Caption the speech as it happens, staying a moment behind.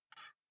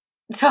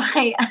So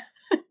the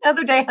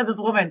other day I had this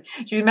woman,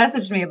 she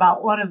messaged me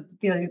about one of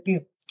these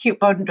cute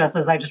bowden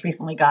dresses I just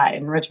recently got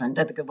in Richmond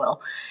at the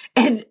Goodwill.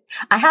 And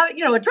I have,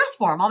 a dress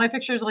form. All my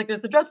pictures are like,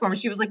 there's a dress form. And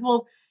she was like,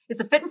 well, it's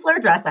a fit and flare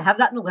dress. I have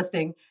that in the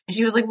listing. And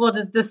she was like, well,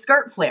 does the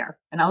skirt flare?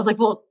 And I was like,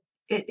 well,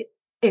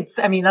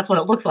 that's what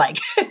it looks like.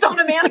 It's on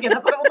a mannequin.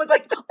 That's what it would look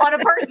like on a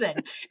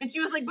person. And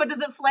she was like, but does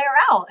it flare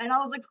out? And I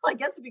was like, well, I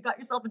guess if you got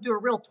yourself into a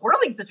real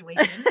twirling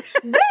situation,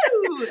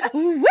 woo!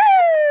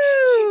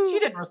 Woo! She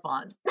didn't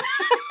respond. I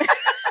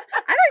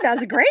think that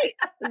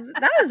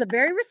was a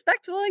very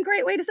respectful and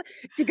great way to say,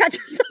 if you got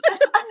yourself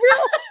into a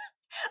real...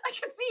 I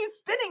could see you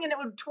spinning and it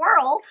would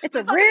twirl. It's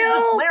a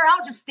real flare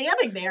out just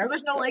standing there.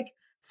 There's no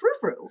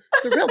frou-frou.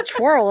 It's a real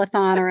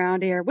twirl-a-thon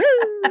around here. Woo!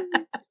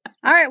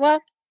 All right, well,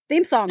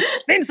 theme song.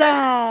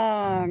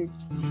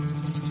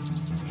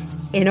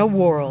 In a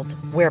world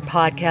where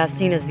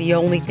podcasting is the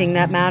only thing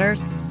that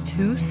matters,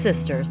 two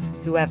sisters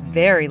who have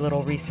very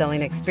little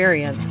reselling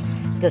experience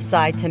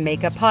decide to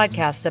make a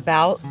podcast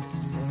about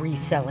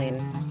reselling.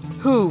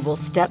 Who will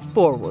step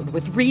forward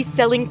with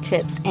reselling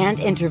tips and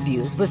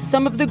interviews with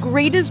some of the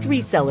greatest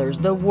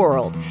resellers the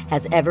world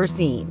has ever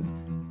seen?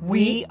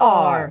 We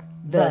are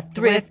the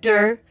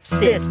Thrifter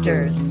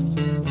Sisters.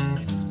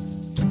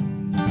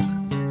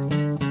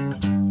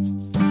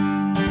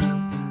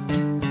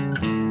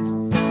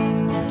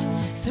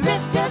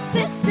 Thrifter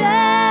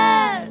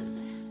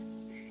Sisters!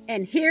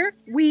 And here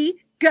we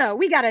go.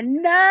 We got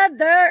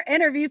another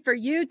interview for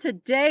you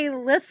today,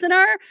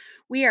 listener.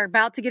 We are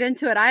about to get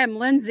into it. I am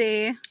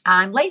Lindsay.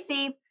 I'm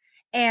Lacey.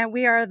 And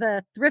we are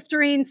the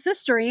thriftering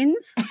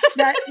sisterings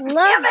that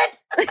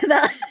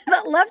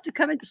that love to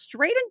come in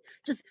straight and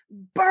just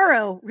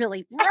burrow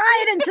really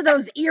right into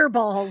those ear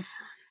balls.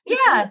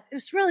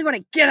 Just really want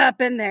to get up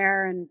in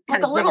there and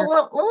like a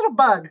little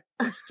bug.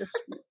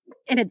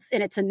 And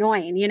it's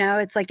annoying,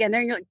 It's like, and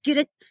then you're like, get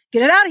it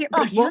out of here.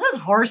 Oh, you know those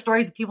horror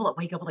stories of people that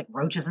wake up with like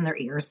roaches in their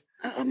ears?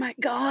 Oh my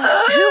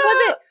God.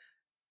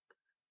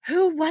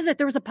 Who was it?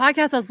 There was a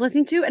podcast I was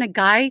listening to and a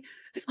guy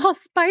saw a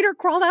spider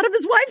crawl out of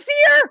his wife's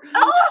ear.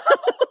 Oh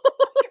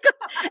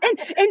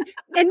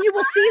and you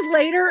will see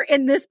later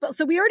in this.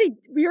 So we already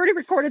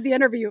recorded the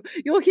interview.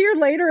 You'll hear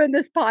later in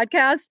this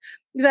podcast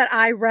that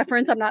I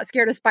reference, I'm not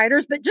scared of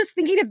spiders, but just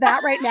thinking of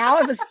that right now,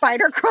 of a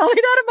spider crawling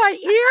out of my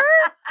ear.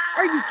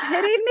 Are you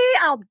kidding me?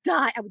 I'll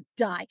die. I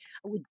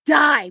would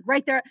die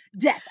right there.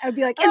 Death. I would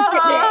be like,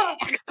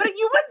 instantly. But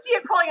you wouldn't see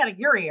it crawling out of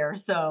your ear,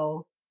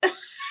 so.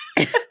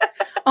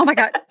 Oh my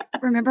God.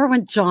 Remember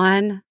when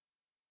John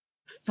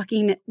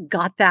fucking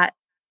got that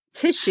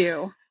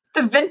tissue?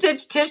 The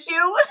vintage tissue?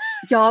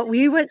 Y'all,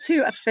 we went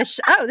to a fish.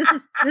 Oh,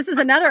 this is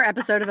another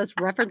episode of us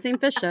referencing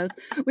fish shows.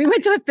 We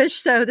went to a fish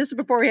show. This was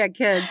before we had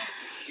kids.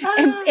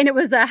 And it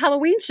was a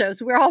Halloween show.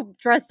 So we were all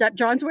dressed up.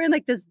 John's wearing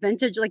like this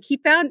vintage, like he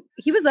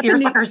was up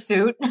seersucker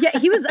suit. Yeah,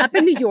 he was up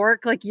in New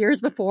York like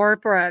years before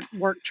for a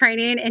work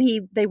training. And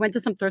they went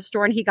to some thrift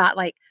store and he got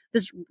like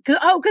this.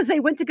 Because they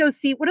went to go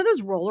see, what are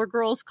those roller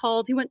girls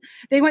called?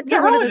 They went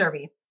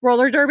to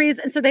roller derbies.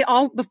 And so they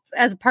all,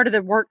 as part of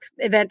the work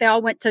event, they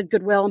all went to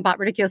Goodwill and bought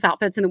ridiculous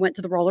outfits and then went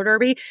to the roller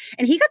derby.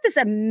 And he got this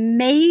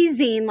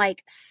amazing,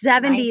 like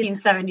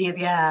 1970s,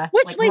 yeah.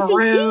 Which, like Lacey,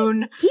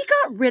 maroon. he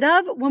got rid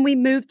of when we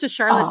moved to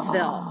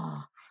Charlottesville.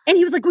 Oh. And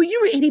he was like, well,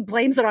 and he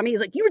blames it on me. He's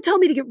like, you were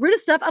telling me to get rid of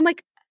stuff. I'm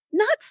like,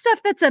 not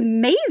stuff that's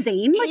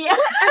amazing. Like,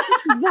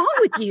 what's wrong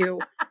with you?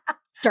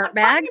 Dirtbag.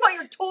 I'm talking about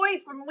your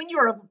toys from when you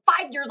were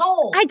 5 years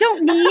old. I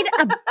don't need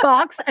a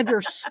box of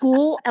your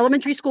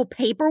elementary school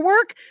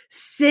paperwork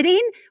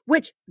sitting,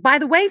 which, by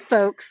the way,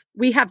 folks,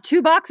 we have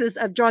 2 boxes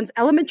of John's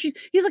elementary.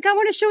 He's like, I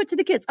want to show it to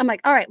the kids. I'm like,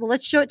 all right, well,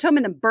 let's show it to him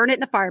and then burn it in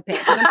the fire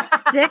pit. I'm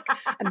sick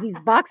of these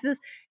boxes.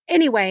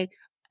 Anyway,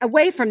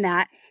 away from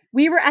that,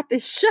 we were at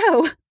this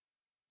show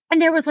and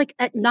there was like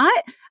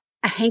not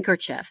a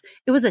handkerchief.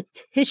 It was a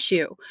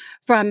tissue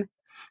from,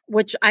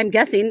 which I'm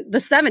guessing the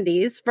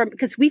 70s,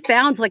 because we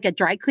found like a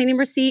dry cleaning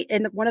receipt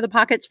in one of the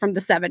pockets from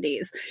the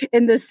 70s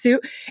in this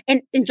suit.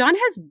 And John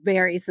has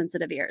very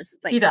sensitive ears.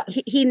 Like, he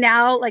does. He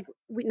now, like,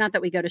 not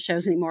that we go to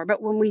shows anymore,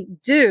 but when we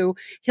do,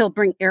 he'll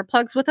bring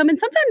earplugs with him. And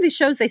sometimes these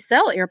shows, they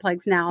sell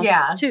earplugs now.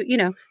 Yeah. Too,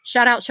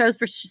 shout out shows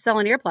for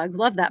selling earplugs.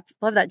 Love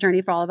that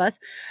journey for all of us.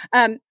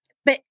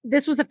 But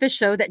this was a fish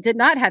show that did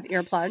not have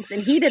earplugs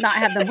and he did not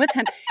have them with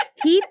him.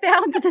 He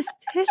found this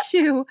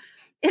tissue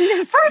in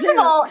this First suit.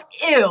 of all,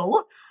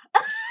 ew.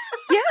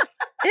 Yeah.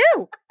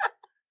 Ew.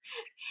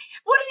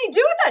 What did he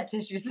do with that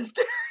tissue,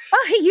 sister?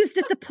 Oh, he used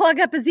it to plug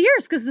up his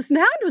ears because the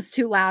sound was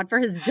too loud for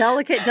his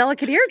delicate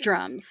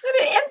eardrums.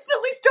 And it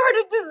instantly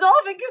started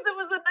dissolving because it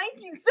was a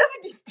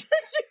 1970s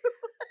tissue.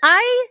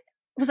 I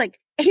was like,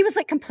 he was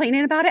like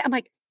complaining about it. I'm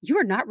like, you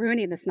are not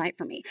ruining this night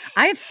for me.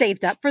 I have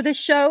saved up for this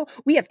show.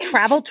 We have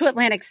traveled to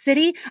Atlantic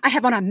City. I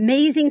have an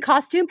amazing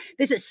costume.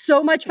 This is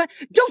so much fun.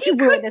 Don't you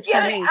ruin this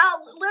for me. Lindsay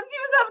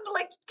was having to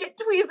like get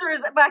tweezers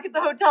back at the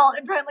hotel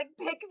and try and like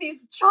pick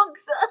these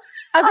chunks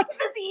I was of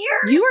his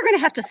ears. You are going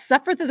to have to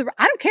suffer through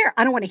I don't care.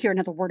 I don't want to hear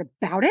another word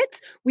about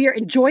it. We are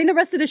enjoying the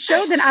rest of the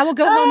show. Then I will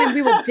go home and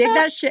we will dig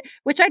that shit,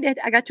 which I did.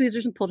 I got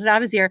tweezers and pulled it out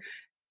of his ear.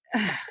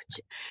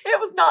 It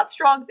was not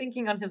strong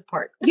thinking on his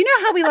part. You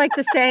know how we like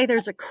to say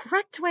there's a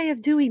correct way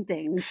of doing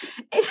things.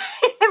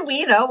 And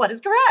we know what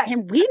is correct.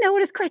 And we know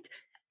what is correct.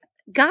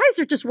 Guys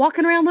are just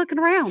walking around looking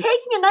around.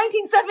 Taking a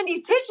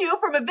 1970s tissue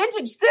from a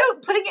vintage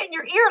suit, putting it in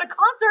your ear at a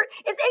concert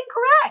is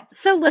incorrect.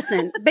 So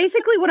listen,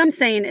 basically what I'm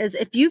saying is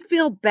if you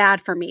feel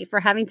bad for me for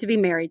having to be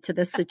married to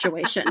this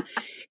situation,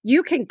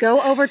 you can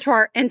go over to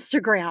our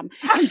Instagram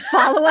and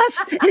follow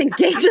us and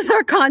engage with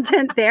our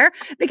content there,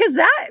 because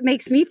that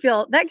makes me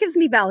feel, that gives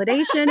me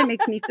validation. It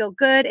makes me feel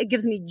good. It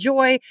gives me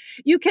joy.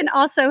 You can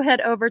also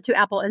head over to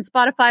Apple and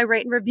Spotify,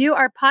 rate and review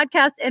our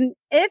podcast. And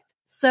if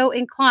so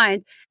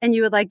inclined and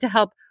you would like to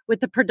help with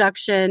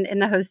buymeacoffee.com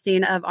and the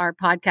hosting of our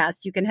podcast,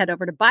 you can head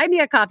over to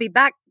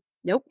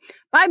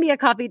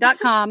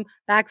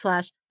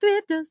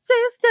buymeacoffee.com/Thrifter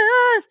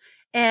Sisters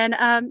and,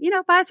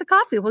 buy us a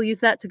coffee. We'll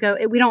use that to go.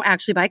 We don't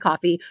actually buy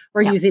coffee.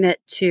 We're using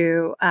it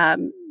to,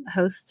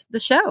 host the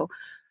show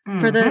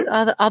for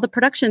all the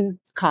production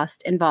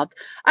cost involved.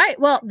 All right.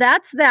 Well,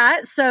 that's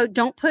that. So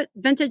don't put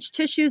vintage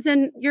tissues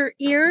in your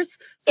ears.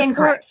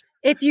 Incorrect.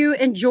 If you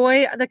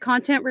enjoy the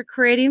content we're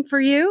creating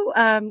for you,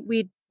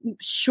 we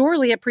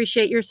surely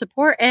appreciate your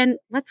support. And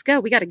let's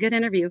go. We got a good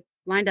interview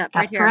lined up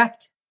right here.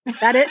 That's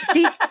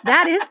correct.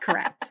 That is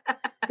correct.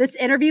 This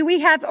interview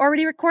we have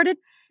already recorded,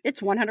 it's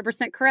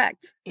 100%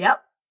 correct.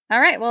 Yep. All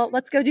right. Well,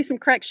 let's go do some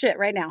correct shit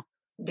right now.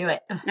 Do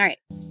it. All right.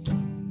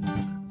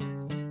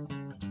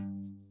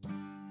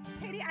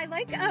 Katie, I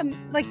like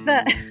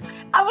the...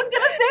 I was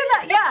going to say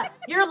that. Yeah.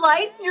 Your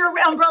lights, your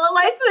umbrella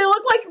lights, they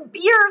look like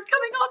ears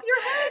coming off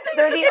your head.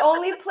 They're the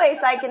only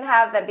place I can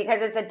have them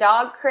because it's a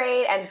dog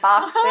crate and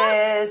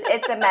boxes.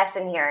 It's a mess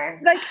in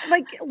here.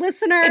 Like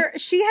listener,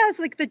 she has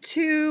like the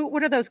two,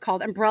 what are those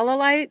called? Umbrella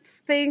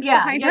lights things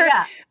behind her.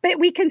 Yeah. But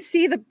we can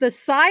see the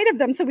side of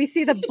them. So we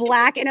see the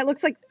black and it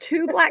looks like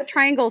two black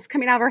triangles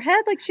coming out of her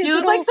head. Like she You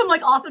look like some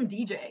like awesome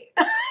DJ.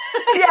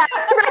 Yeah.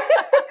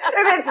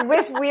 And it's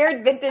this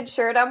weird vintage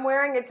shirt I'm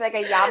wearing. It's like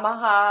a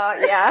Yamaha.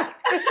 Yeah.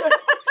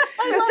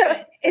 So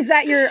is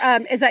that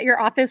your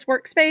office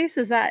workspace?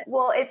 Is that?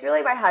 Well, it's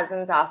really my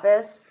husband's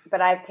office, but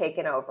I've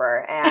taken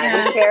over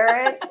and we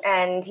share it,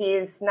 and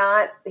he's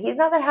not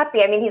that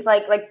happy. I mean, he's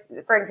like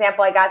for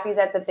example, I got these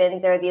at the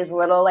bins. They're these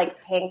little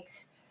like pink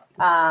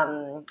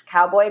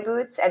cowboy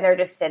boots, and they're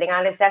just sitting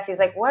on his desk. He's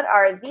like, "What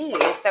are these?"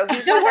 So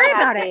he's don't worry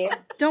about happy. it.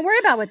 Don't worry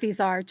about what these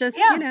are. Just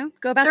go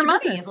about their your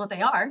money business. is what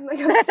they are. I'm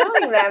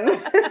selling them.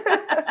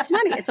 It's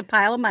money. It's a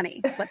pile of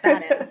money. That's what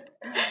that is.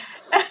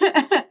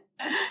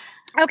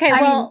 Okay,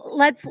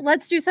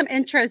 let's do some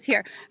intros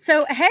here.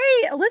 So, hey,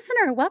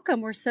 listener,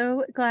 welcome. We're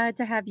so glad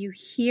to have you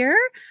here.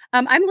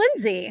 I'm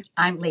Lindsay.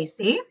 I'm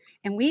Lacey.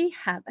 And we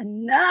have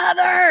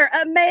another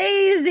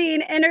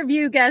amazing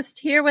interview guest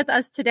here with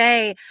us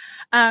today.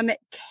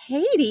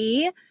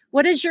 Katie,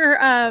 what's your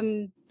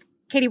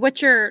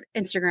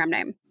Instagram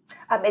name?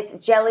 It's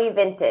Jelly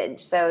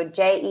Vintage. So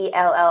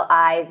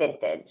JELLI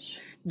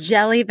Vintage.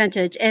 Jelly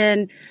Vintage.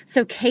 And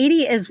so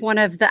Katie is one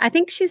of I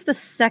think she's the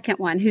second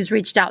one who's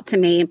reached out to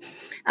me,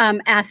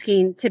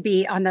 asking to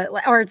be on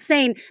or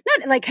saying,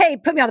 not like, hey,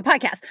 put me on the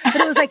podcast, but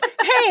it was like,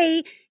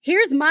 hey,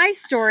 here's my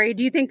story.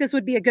 Do you think this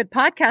would be a good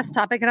podcast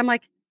topic? And I'm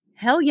like,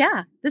 hell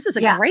yeah. This is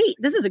a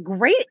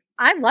great,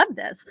 I love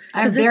this.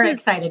 I'm very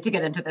excited to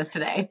get into this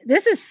today.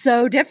 This is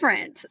so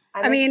different.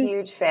 I'm a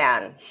huge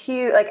fan.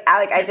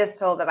 I just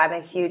told them I'm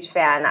a huge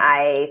fan.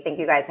 I think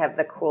you guys have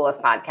the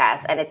coolest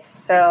podcast, and it's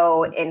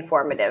so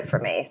informative for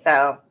me.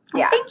 So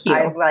yeah, thank you.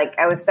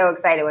 I was so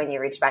excited when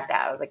you reached back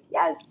out. I was like,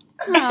 yes.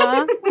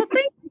 Well,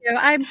 thank you.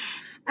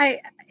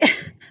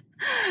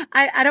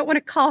 I don't want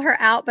to call her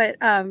out, but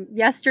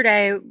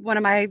yesterday one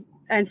of my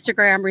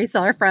Instagram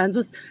reseller friends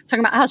was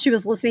talking about how she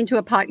was listening to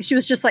a podcast. She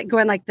was just like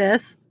going like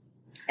this.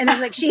 And then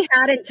like she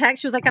had in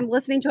text, she was like, I'm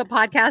listening to a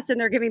podcast and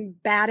they're giving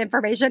bad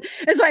information.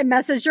 And so I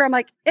messaged her. I'm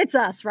like, it's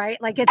us, right?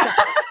 Like it's us.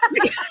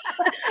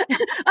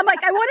 I'm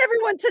like, I want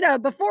everyone to know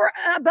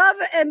above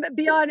and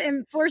beyond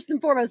and first and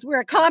foremost,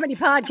 we're a comedy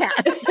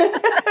podcast.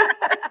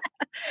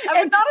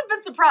 I would not have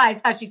been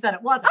surprised had she said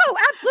it wasn't. Oh,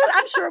 absolutely.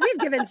 I'm sure we've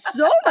given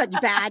so much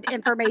bad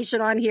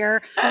information on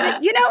here. But,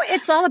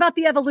 it's all about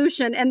the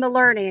evolution and the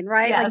learning,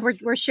 right? Yes. Like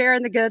we're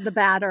sharing the good, the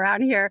bad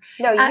around here.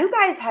 No, you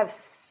guys have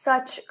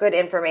such good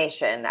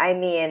information. I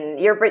mean,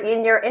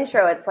 in your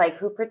intro, it's like,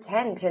 who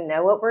pretend to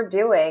know what we're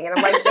doing? And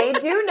I'm like, they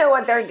do know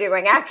what they're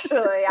doing, actually.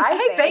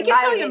 Hey, fake it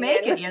till you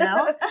make it,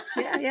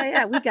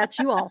 Yeah. We got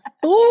you all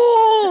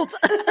fooled.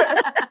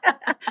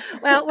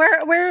 Well,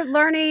 we're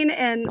learning,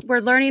 and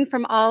we're learning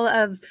from all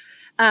of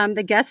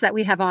the guests that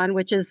we have on,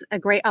 which is a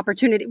great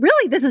opportunity.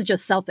 Really, this is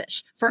just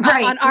selfish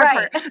on our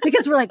part,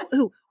 because we're like,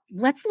 ooh,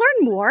 let's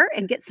learn more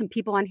and get some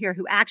people on here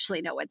who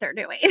actually know what they're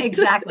doing.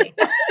 Exactly.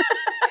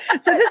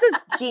 So this is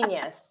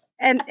genius.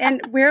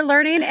 And we're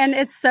learning, and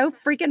it's so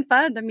freaking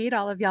fun to meet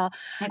all of y'all.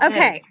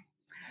 It is.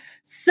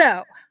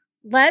 So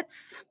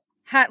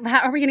how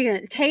are we going to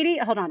get it? Katie,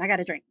 hold on. I got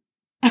a drink.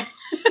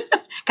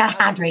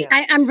 Gotta hydrate.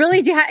 I'm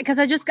really dehydrated because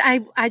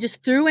I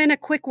just threw in a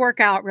quick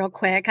workout real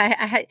quick.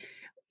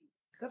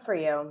 Good for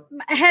you.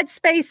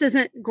 Headspace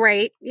isn't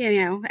great,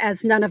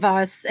 as none of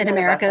us in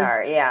America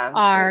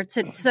are.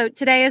 So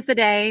today is the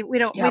day. We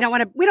don't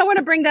want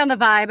to bring down the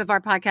vibe of our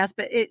podcast,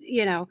 but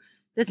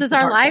this is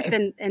our life,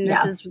 and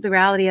this is the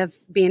reality of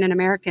being an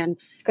American.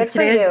 Good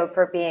for you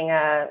for being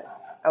a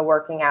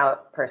working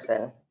out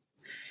person.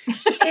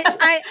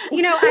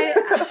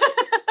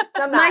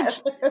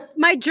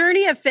 My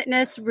journey of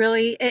fitness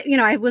really,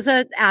 I was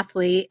an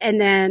athlete, and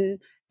then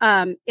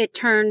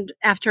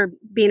after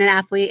being an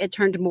athlete, it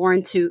turned more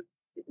into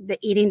the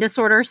eating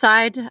disorder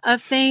side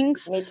of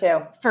things. Me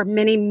too. For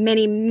many,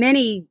 many,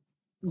 many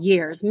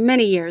years.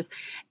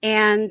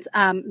 And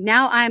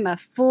now I'm a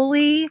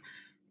fully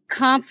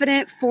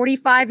confident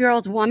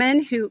 45-year-old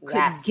woman who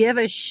could give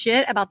a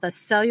shit about the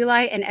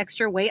cellulite and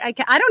extra weight. I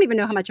don't even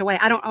know how much I weigh.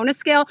 I don't own a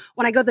scale.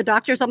 When I go to the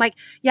doctors, I'm like,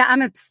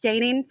 I'm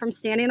abstaining from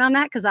standing on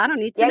that because I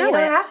don't need to know it. Yeah,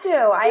 you don't have to.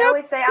 I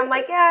always say, I'm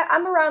like,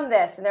 I'm around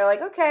this. And they're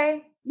like,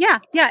 okay. Yeah.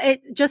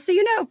 Just so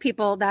you know,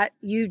 people, that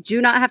you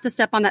do not have to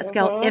step on that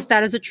scale if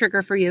that is a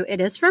trigger for you. It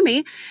is for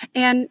me.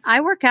 And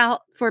I work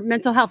out for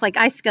mental health. Like,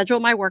 I schedule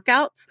my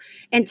workouts,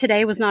 and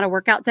today was not a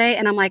workout day.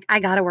 And I'm like, I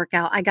got to work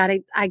out. I got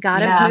to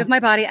move my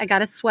body. I got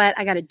to sweat.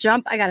 I got to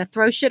jump. I got to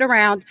throw shit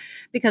around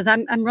because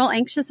I'm real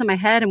anxious in my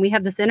head, and we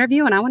have this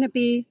interview, and I want to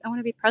be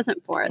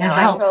present for it. It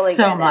helps totally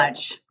so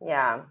much.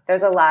 Yeah.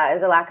 There's a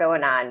lot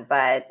going on,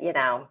 but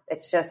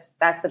it's just,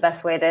 that's the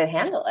best way to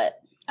handle it.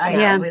 I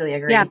completely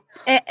agree. Yeah.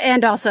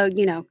 And also,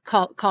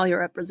 call your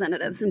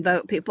representatives and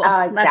vote, people.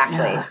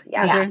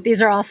 Exactly.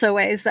 These are also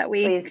ways that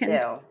we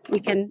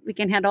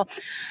can handle.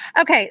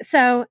 Okay.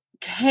 So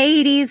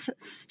Katie's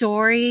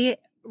story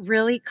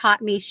really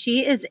caught me.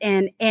 She is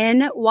in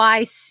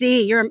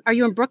NYC. Are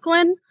you in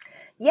Brooklyn?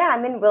 Yeah,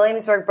 I'm in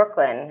Williamsburg,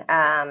 Brooklyn.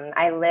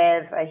 I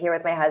live here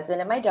with my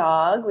husband and my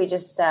dog. We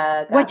just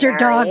got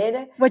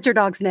married. What's your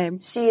dog's name?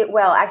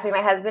 Actually,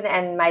 my husband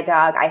and my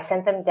dog, I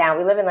sent them down.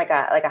 We live in like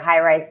a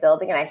high-rise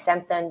building, and I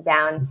sent them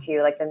down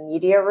to like the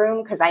media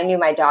room because I knew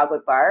my dog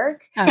would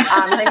bark. Oh.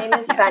 Her name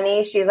is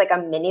Sunny. She's like a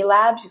mini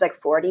lab. She's like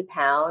 40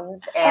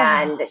 pounds,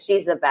 and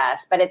she's the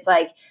best. But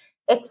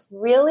it's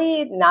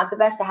really not the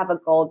best to have a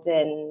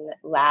golden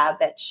lab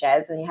that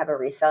sheds when you have a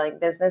reselling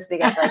business,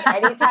 because like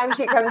anytime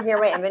she comes near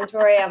my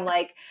inventory, I'm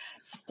like,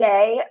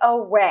 stay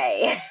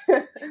away.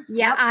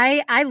 Yeah.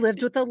 I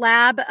lived with a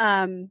lab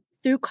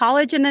through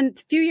college, and then a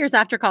few years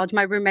after college,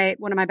 my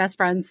roommate, one of my best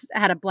friends,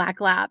 had a black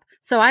lab.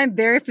 So I'm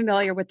very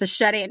familiar with the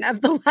shedding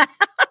of the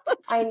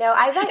labs. I know.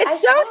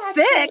 It's so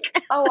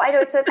thick. Oh, I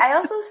know. So I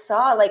also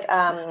saw like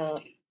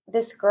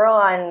this girl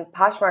on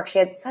Poshmark, she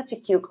had such a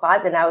cute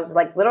closet, and I was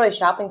like literally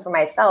shopping for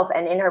myself.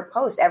 And in her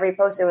post, every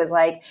post, it was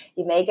like,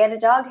 you may get a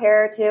dog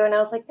hair or two. And I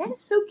was like, that is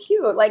so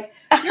cute. Like,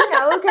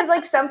 because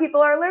like some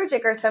people are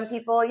allergic, or some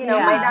people,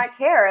 might not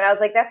care. And I was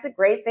like, that's a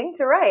great thing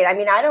to write. I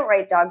mean, I don't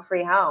write dog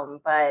free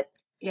home, but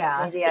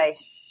maybe I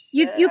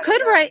should. You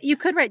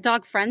could write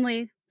dog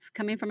friendly,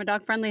 coming from a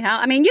dog friendly house.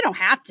 I mean, you don't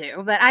have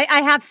to, but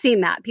I have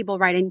seen that people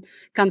writing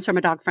comes from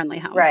a dog friendly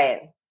home.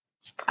 Right.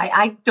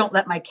 I don't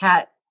let my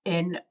cat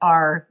in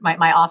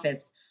my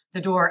office,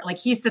 the door, like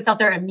he sits out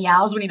there and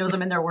meows when he knows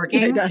I'm in there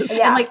working. He does.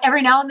 And like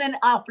every now and then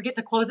I'll forget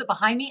to close it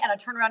behind me, and I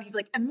turn around, he's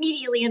like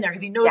immediately in there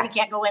because he knows he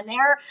can't go in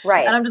there.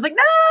 Right. And I'm just like,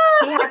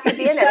 no, he has to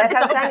be in there. That's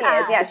how Sunny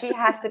is. Yeah, she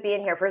has to be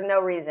in here for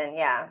no reason.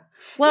 Yeah.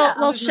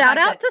 Well, shout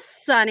out to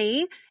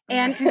Sunny,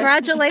 and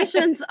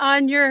congratulations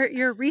on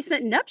your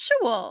recent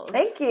nuptials.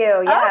 Thank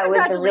you. Yeah, it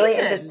was a really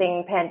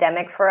interesting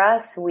pandemic for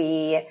us.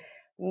 We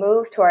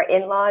moved to our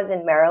in-laws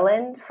in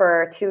Maryland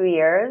for 2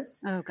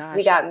 years. Oh gosh.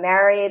 We got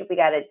married. We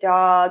got a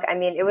dog. I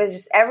mean, it was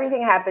just,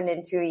 everything happened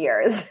in 2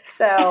 years.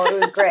 So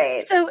it was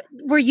great. So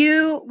were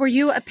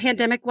you a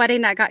pandemic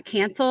wedding that got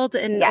canceled?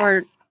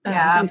 Yes.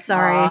 I'm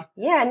sorry.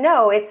 Yeah,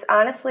 no, it's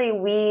honestly,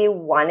 we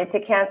wanted to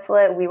cancel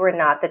it. We were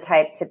not the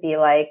type to be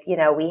like,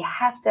 we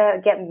have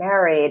to get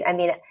married. I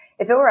mean,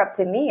 if it were up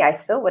to me, I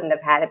still wouldn't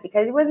have had it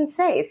because it wasn't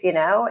safe,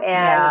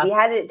 and we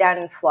had it down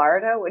in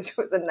Florida, which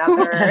was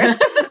another,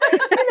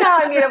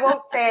 I mean, I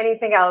won't say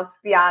anything else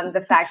beyond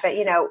the fact that,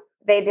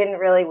 they didn't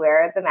really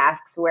wear the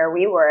masks where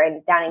we were,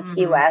 and down in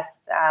Key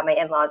West, my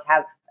in-laws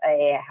have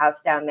a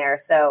house down there.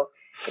 So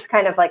it's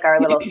kind of like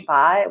our little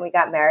spot, and we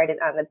got married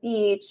on the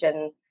beach,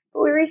 and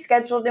we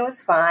rescheduled, and it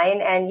was fine.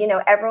 And,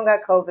 everyone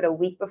got COVID a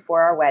week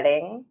before our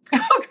wedding.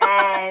 Oh,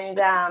 gosh.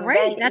 And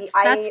great.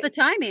 That's the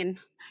timing.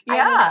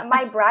 Yeah.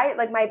 My bride,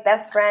 like my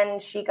best friend,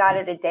 she got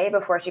it a day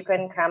before. She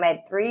couldn't come. I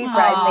had 3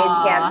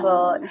 bridesmaids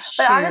cancel.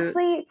 But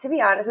honestly, to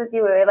be honest with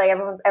you, like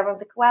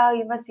everyone's like, wow,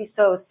 you must be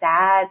so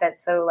sad.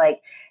 That's so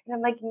like, and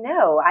I'm like,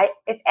 no,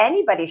 if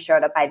anybody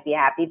showed up, I'd be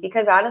happy,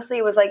 because honestly,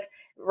 it was like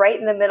right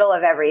in the middle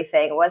of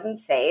everything. It wasn't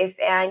safe.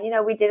 And,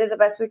 we did it the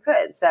best we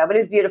could. So, but it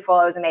was beautiful.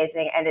 It was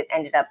amazing. And it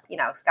ended up,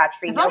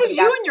 scot-free. As long as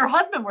you and your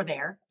husband were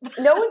there.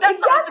 No one,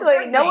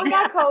 exactly. No one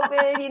got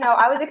COVID.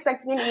 I was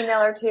expecting an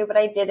email or two, but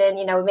I didn't.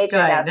 We made sure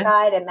it was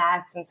outside and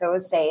masks. And so it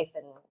was safe.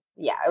 And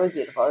yeah, it was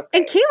beautiful. It was great.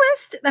 And Key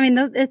West, I mean,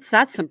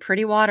 that's some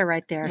pretty water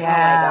right there. Yeah.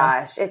 Oh my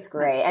gosh. It's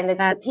great. And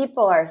the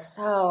people are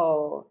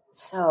so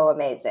So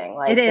amazing.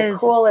 Like It the is.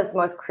 coolest,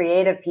 most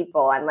creative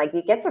people. I'm like,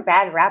 it gets a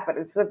bad rap, but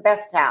it's the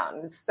best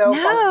town. It's so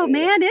funky.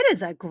 Man, it is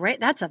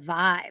that's a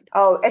vibe.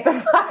 Oh, it's a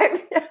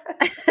vibe.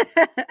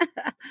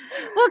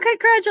 Well,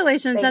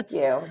 congratulations. Thank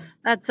you.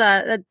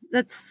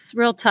 That's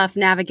real tough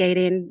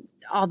navigating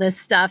all this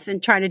stuff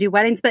and trying to do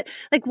weddings. But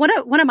like one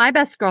of my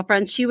best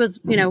girlfriends, she was,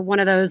 one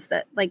of those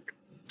that like,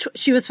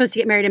 she was supposed to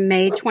get married in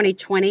May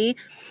 2020.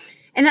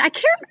 And I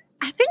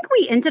think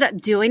we ended up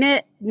doing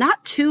it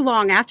not too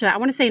long after that. I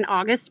want to say in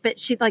August, but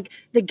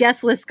the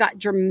guest list got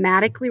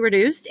dramatically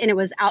reduced and it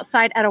was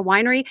outside at a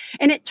winery.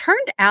 And it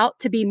turned out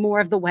to be more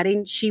of the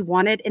wedding she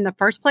wanted in the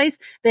first place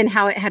than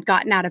how it had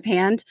gotten out of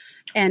hand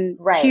and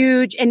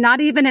huge, and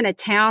not even in a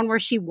town where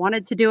she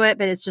wanted to do it,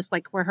 but it's just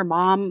like where her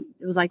mom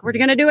was like, we're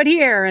going to do it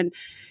here. And,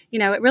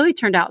 it really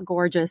turned out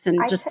gorgeous and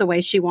just the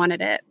way she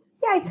wanted it.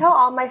 Yeah, I tell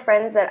all my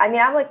friends that, I'm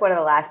like one of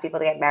the last people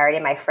to get married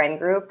in my friend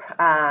group,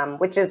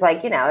 which is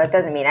like, that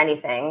doesn't mean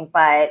anything.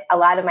 But a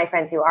lot of my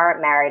friends who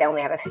aren't married, I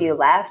only have a few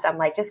left. I'm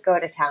like, just go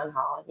to town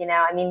hall.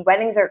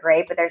 Weddings are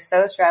great, but they're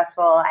so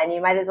stressful and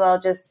you might as well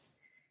just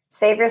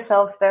save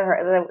yourself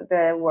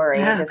the worry.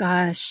 Oh, just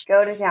gosh.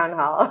 Go to town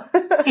hall.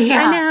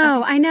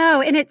 Yeah. I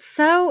know. And it's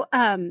so,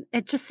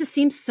 it just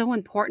seems so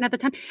important at the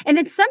time. And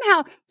then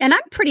somehow, and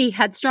I'm pretty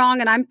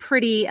headstrong and I'm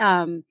pretty,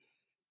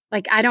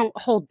 like, I don't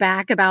hold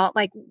back about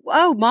like,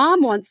 oh,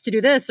 mom wants to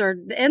do this or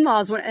the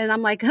in-laws. And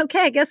I'm like,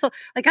 okay, I guess I'm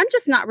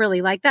just not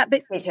really like that.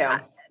 But me too.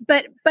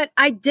 But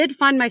I did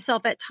find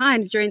myself at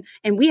times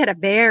and we had a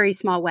very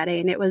small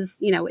wedding. It was,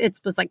 it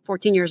was like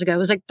 14 years ago. It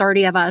was like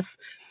 30 of us.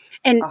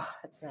 And,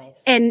 that's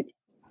nice. And,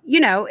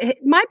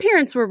 my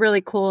parents were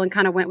really cool and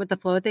kind of went with the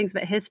flow of things,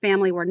 but his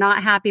family were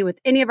not happy with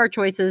any of our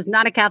choices.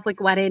 Not a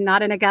Catholic wedding,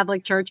 not in a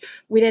Catholic church.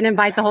 We didn't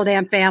invite the whole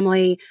damn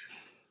family.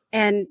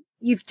 And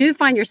you do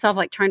find yourself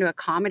like trying to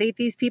accommodate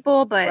these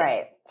people, but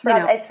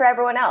it's for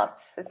everyone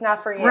else. It's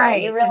not for you.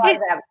 Right. You realize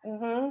that.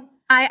 Mm-hmm.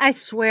 I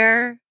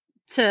swear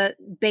to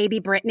baby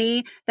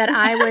Brittany that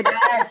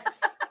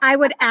I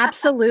would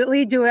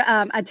absolutely do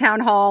a town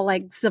hall,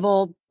 like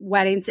civil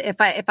weddings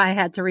if I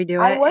had to redo it.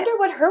 I wonder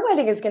what her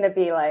wedding is going to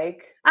be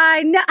like.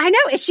 I know.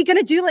 Is she going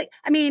to do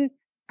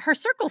her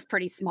circle's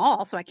pretty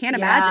small, so I can't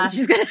imagine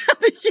she's going to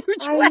have a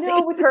huge wedding. I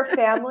know, with her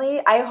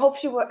family. I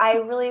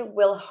really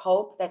will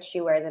hope that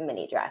she wears a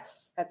mini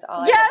dress. That's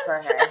all I hope for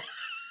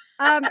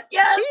her.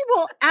 She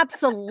will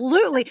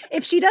absolutely.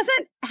 If she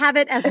doesn't have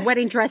it as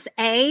wedding dress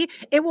A,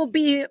 it will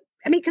be.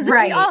 Because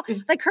we all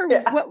like her.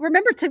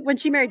 Remember when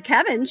she married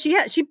Kevin?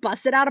 She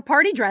busted out a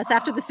party dress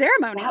after the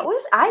ceremony.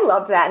 I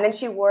loved that, and then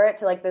she wore it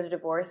to like the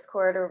divorce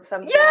court or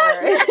something.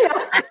 Yes.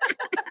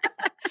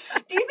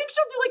 Do you think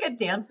she'll do like a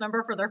dance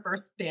number for their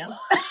first dance?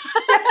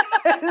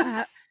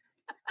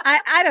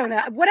 I don't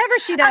know. Whatever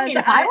she does.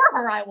 If I were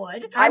her, I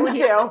would. I would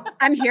too.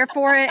 I'm here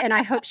for it, and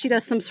I hope she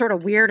does some sort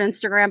of weird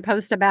Instagram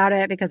post about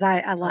it because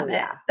I love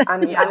it.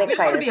 I'm excited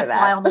for that. Be a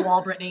fly on the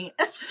wall, Brittany.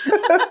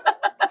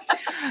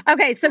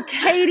 Okay, so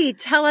Katie,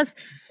 tell us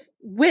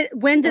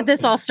when did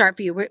this all start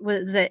for you? It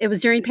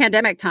was during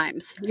pandemic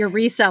times? You're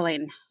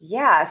reselling.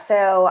 Yeah,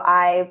 so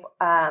I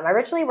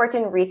originally worked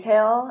in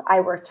retail. I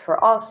worked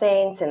for All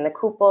Saints and the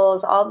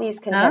Kooples, all these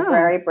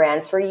contemporary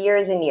brands for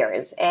years and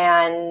years.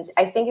 And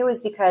I think it was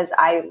because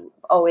I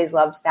always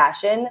loved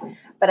fashion,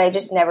 but I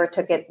just never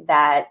took it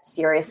that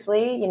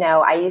seriously.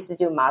 I used to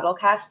do model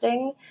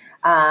casting.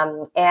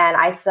 And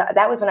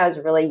that was when I was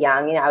really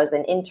young. I was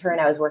an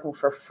intern. I was working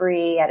for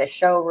free at a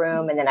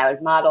showroom, and then I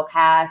would model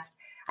cast.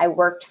 I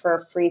worked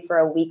for free for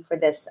a week for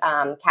this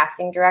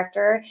casting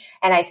director.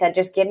 And I said,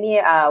 just give me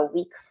a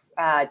week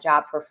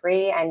job for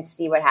free and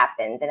see what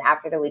happens. And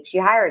after the week, she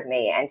hired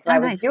me. And so I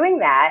was doing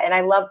that and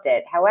I loved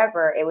it.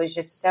 However, it was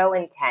just so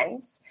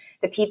intense.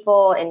 The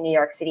people in New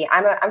York City,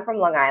 I'm from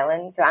Long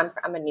Island, so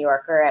I'm a New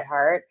Yorker at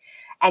heart.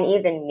 And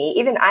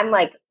even I'm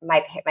like,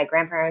 my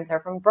grandparents are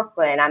from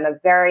Brooklyn. I'm a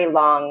very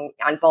long,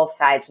 on both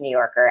sides, New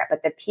Yorker.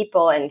 But the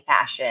people in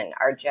fashion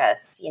are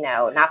just,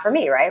 not for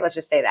me, right? Let's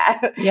just say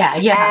that.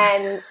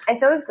 Yeah. And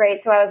so it was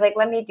great. So I was like,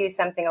 let me do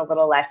something a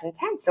little less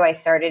intense. So I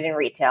started in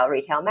retail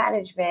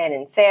management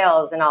and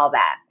sales and all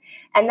that.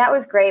 And that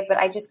was great, but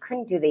I just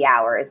couldn't do the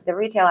hours. The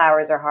retail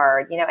hours are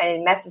hard, and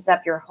it messes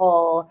up your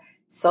whole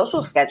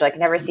social schedule. I could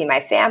never see my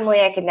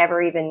family. I could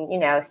never even,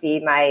 see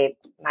my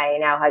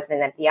now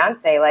husband and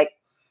fiance.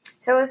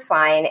 So it was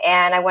fine.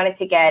 And I wanted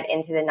to get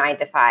into the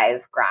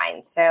 9-to-5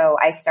 grind. So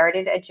I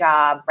started a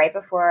job right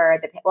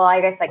before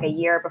a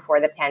year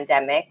before the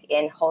pandemic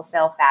in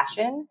wholesale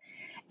fashion.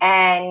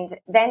 And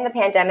then the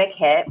pandemic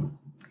hit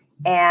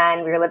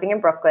and we were living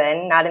in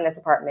Brooklyn, not in this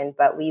apartment,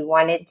 but we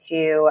wanted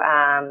to,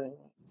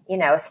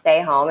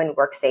 stay home and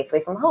work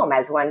safely from home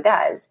as one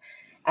does.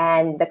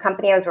 And the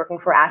company I was working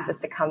for asked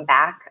us to come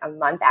back a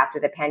month after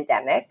the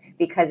pandemic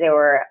because they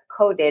were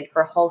coded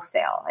for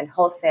wholesale. And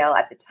wholesale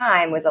at the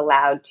time was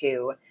allowed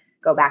to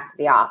go back to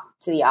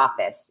the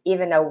office,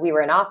 even though we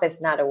were an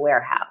office, not a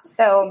warehouse.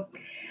 So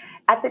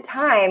at the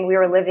time, we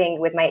were living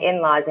with my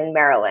in-laws in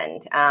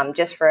Maryland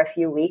just for a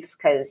few weeks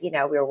because, we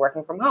were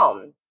working from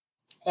home.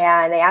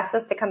 And they asked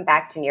us to come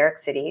back to New York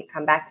City,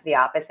 come back to the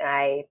office. And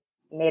I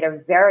made a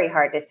very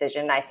hard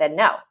decision. I said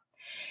no.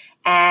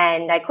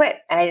 And I quit.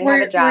 And I didn't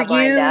have a job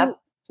lined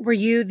up. Were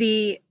you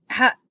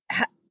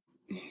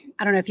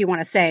I don't know if you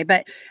want to say,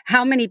 but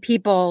how many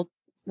people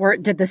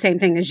did the same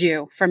thing as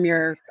you from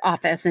your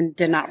office and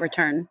did not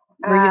return?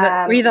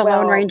 Were you the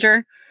Lone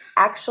Ranger?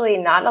 Actually,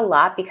 not a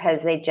lot,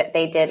 because they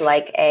did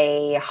like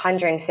a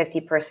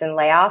 150 person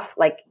layoff,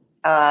 like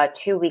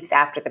 2 weeks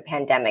after the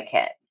pandemic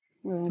hit.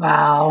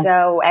 Wow.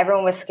 So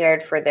everyone was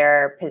scared for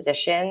their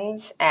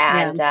positions.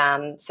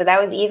 And so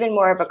that was even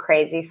more of a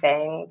crazy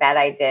thing that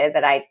I did,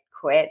 that I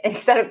quit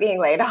instead of being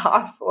laid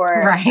off.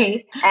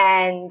 Right.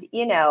 And,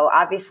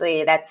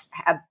 obviously that's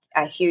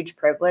a huge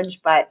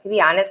privilege, but to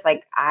be honest,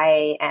 like,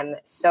 I am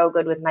so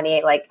good with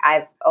money. Like,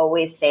 I've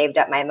always saved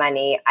up my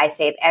money. I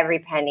save every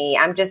penny.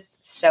 I'm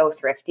just so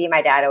thrifty.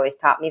 My dad always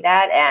taught me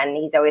that. And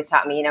he's always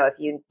taught me, if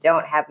you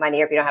don't have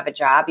money or if you don't have a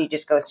job, you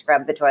just go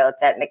scrub the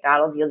toilets at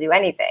McDonald's. You'll do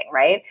anything.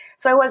 Right.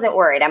 So I wasn't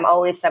worried. I'm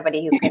always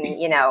somebody who can,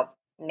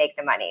 make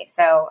the money.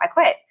 So I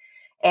quit.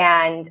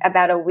 And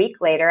about a week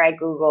later, I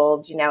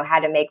Googled, how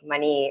to make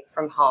money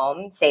from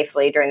home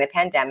safely during the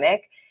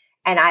pandemic.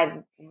 And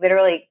I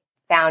literally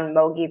found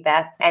Mogi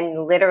Beth.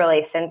 And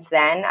literally since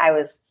then, I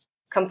was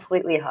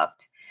completely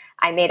hooked.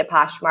 I made a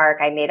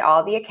Poshmark. I made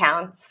all the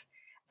accounts.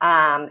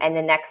 And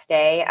the next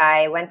day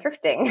I went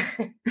thrifting.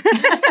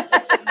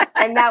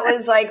 And that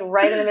was like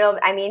right in the middle.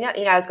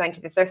 I was going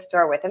to the thrift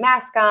store with a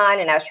mask on,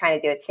 and I was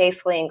trying to do it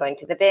safely and going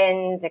to the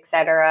bins, et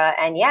cetera.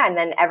 And and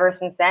then ever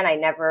since then, I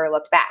never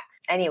looked back.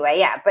 Anyway,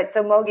 yeah. But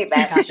so Mogi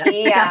Beth,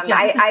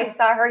 I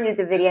saw her use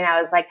a video, and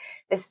I was like,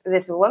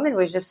 this woman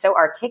was just so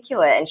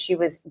articulate, and she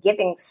was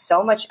giving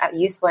so much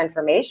useful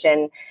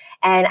information.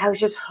 And I was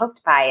just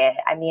hooked by it.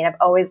 I mean, I've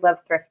always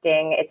loved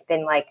thrifting. It's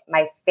been like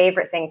my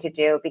favorite thing to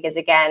do because,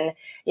 again,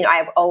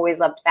 I've always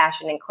loved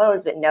fashion and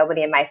clothes, but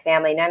nobody in my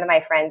family, none of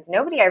my friends,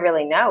 nobody I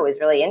really know is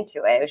really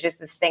into it. It was just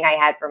this thing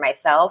I had for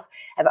myself.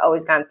 I've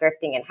always gone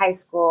thrifting in high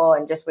school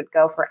and just would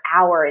go for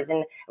hours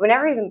and would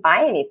never even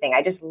buy anything.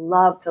 I just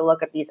love to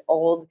look at these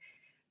old,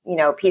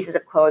 pieces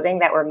of clothing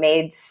that were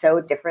made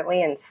so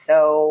differently and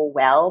so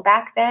well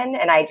back then.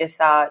 And I just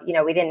saw,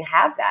 we didn't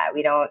have that.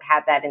 We don't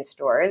have that in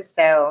stores.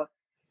 So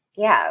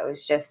yeah, it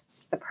was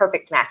just the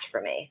perfect match for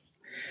me.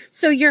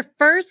 So your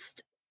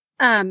first,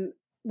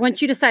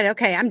 once you decided,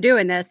 okay, I'm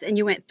doing this, and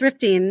you went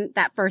thrifting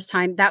that first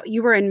time, that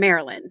you were in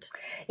Maryland.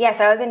 Yes,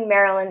 I was in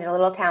Maryland in a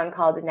little town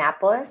called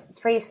Annapolis. It's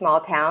a pretty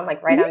small town,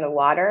 like right on the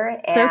water.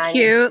 So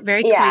cute,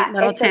 very quaint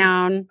little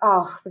town.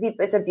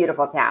 It's a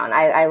beautiful town.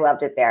 I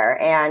loved it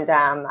there. And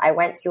I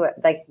went to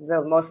like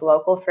the most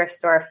local thrift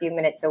store a few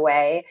minutes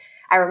away.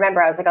 I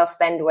remember I was like, I'll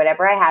spend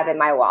whatever I have in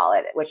my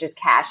wallet, which is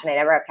cash, and I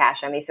never have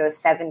cash on me. So it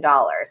was $7.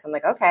 So I'm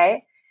like,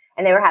 okay.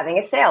 And they were having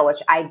a sale,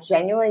 which I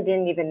genuinely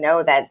didn't even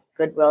know that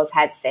Goodwill's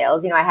had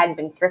sales. I hadn't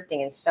been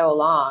thrifting in so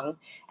long,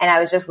 and I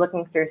was just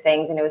looking through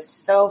things, and it was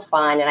so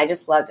fun. And I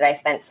just loved it. I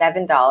spent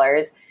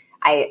 $7.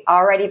 I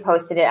already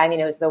posted it. I mean,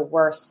 it was the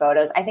worst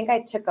photos. I think I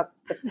took the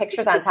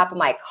pictures on top of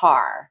my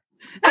car.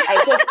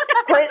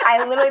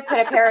 I literally put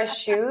a pair of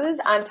shoes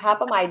on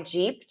top of my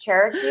Jeep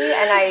Cherokee,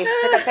 and I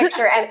took a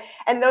picture,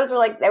 and those were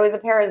like, there was a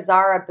pair of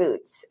Zara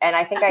boots, and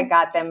I think I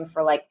got them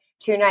for like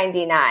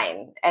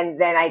 $2.99,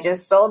 and then I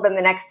just sold them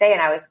the next day,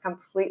 and I was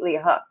completely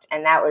hooked.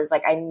 And that was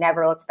like, I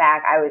never looked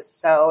back. I was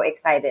so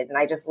excited, and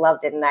I just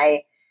loved it, and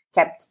I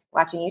kept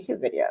watching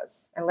YouTube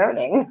videos and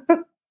learning.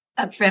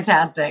 That's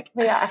fantastic.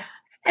 Yeah.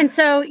 And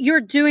so you're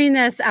doing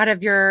this out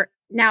of your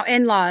now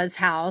in-laws'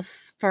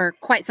 house for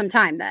quite some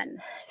time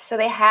then. So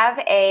they have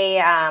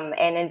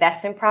an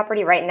investment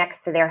property right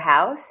next to their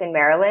house in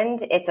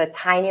Maryland. It's a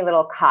tiny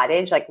little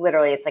cottage, like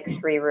literally it's like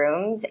 3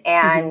 rooms.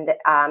 And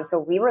so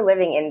we were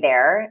living in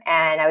there,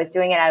 and I was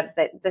doing it out of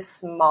the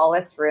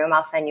smallest room.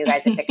 I'll send you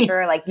guys a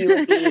picture.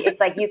 It's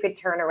like you could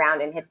turn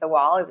around and hit the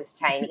wall. It was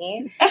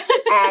tiny.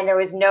 And there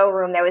was no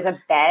room. There was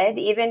a bed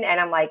even.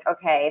 And I'm like,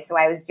 okay. So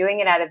I was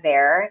doing it out of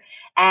there.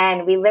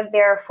 And we lived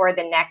there for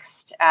the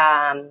next,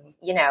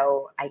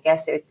 I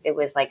guess it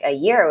was like a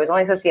year. It was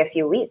only supposed to be a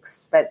few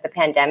weeks, but the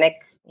pandemic,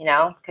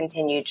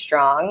 continued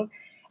strong.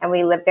 And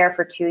we lived there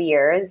for 2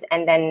 years.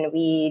 And then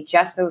we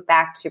just moved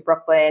back to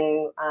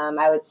Brooklyn,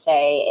 I would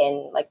say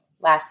in like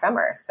last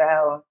summer.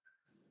 So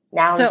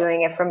now I'm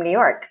doing it from New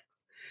York.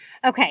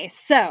 Okay.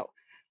 So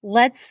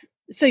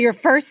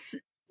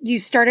you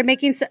started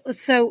making,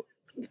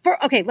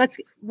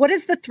 what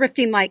is the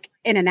thrifting like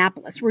in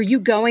Annapolis? Were you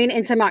going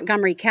into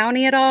Montgomery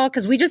County at all?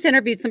 Because we just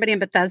interviewed somebody in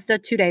Bethesda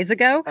 2 days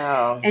ago,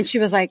 and she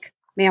was like,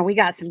 man, we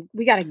got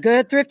a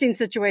good thrifting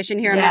situation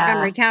here in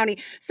Montgomery County.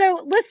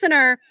 So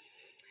listener,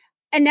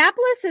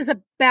 Annapolis is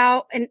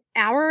about an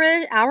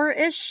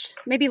hour-ish,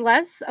 maybe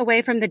less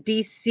away from the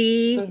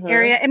DC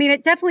area. I mean,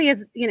 it definitely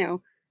is,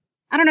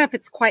 I don't know if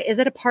it's is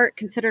it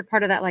considered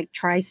part of that like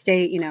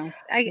tri-state, I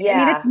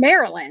mean, it's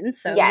Maryland.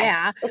 So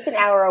yes, it's an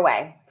hour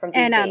away from DC.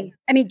 And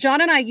I mean,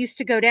 John and I used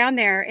to go down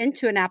there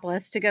into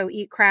Annapolis to go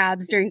eat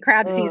crabs during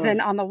crab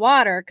season on the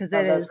water. Cause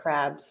those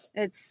crabs.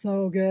 It's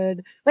so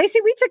good. Lacey,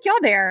 we took y'all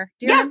there.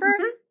 Do you remember?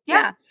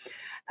 Yeah.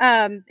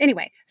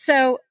 Anyway,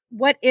 so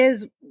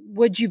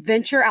would you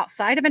venture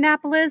outside of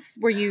Annapolis?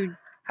 What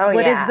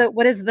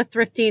is the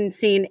thrifting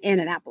scene in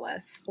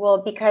Annapolis? Well,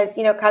 because,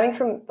 coming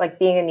from like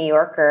being a New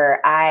Yorker,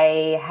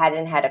 I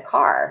hadn't had a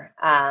car.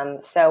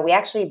 So we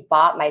actually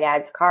bought my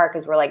dad's car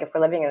because we're like, if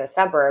we're living in the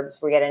suburbs,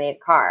 we're going to need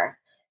a car.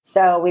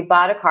 So we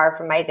bought a car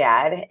from my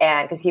dad,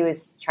 and because he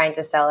was trying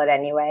to sell it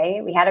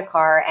anyway, we had a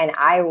car, and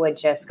I would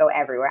just go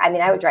everywhere. I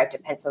mean, I would drive to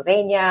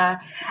Pennsylvania.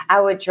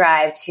 I would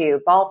drive to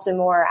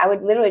Baltimore. I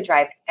would literally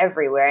drive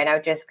everywhere. And I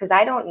would just, because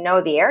I don't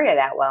know the area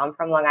that well. I'm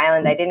from Long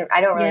Island. I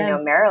don't really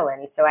know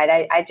Maryland. So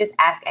I just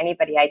ask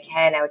anybody I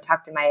can. I would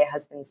talk to my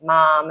husband's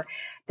mom,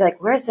 be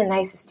like, where's the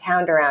nicest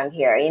town around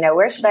here?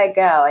 Where should I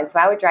go? And so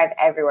I would drive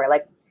everywhere.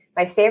 Like,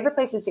 my favorite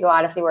places to go,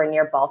 honestly, were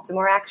near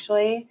Baltimore,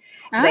 actually.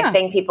 Because I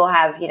think people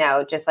have,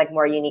 just like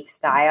more unique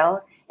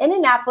style. In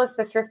Annapolis,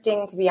 the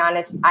thrifting, to be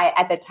honest,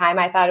 at the time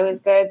I thought it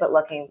was good, but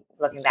looking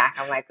back,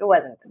 I'm like, it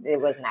wasn't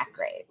that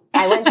great.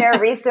 I went there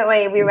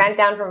recently. We went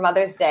down for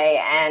Mother's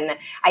Day, and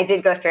I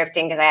did go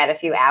thrifting because I had a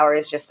few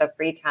hours just of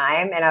free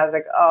time, and I was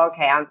like, oh,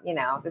 okay,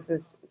 this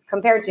is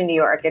compared to New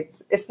York,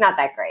 it's not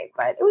that great,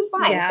 but it was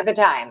fine for the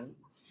time.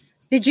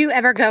 Did you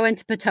ever go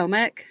into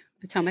Potomac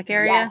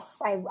area? Yes,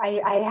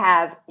 I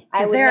have.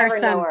 I would never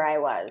know where I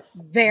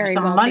was. There's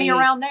some money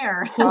around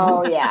there.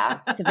 Oh, yeah.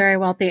 It's a very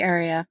wealthy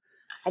area.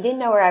 I didn't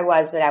know where I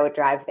was, but I would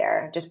drive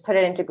there. Just put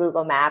it into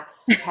Google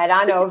Maps, head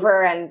on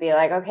over, and be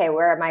like, okay,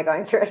 where am I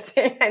going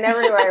thrifting? I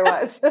never knew where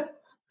I was.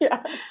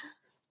 Yeah.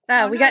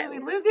 Did we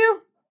lose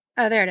you?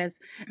 Oh, there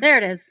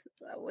it is.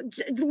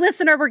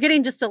 Listener, we're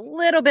getting just a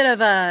little bit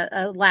of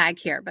a lag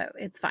here, but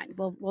it's fine.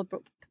 We'll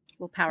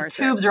power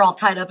through. Tubes are all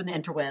tied up in the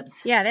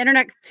interwebs. Yeah, the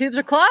internet tubes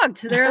are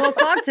clogged. They're a little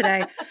clogged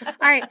today. All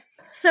right.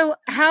 So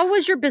how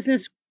was your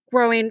business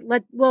growing?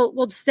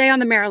 We'll stay on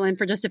the Maryland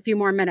for just a few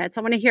more minutes.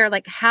 I want to hear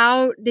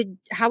how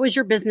was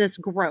your business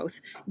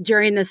growth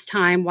during this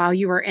time while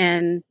you were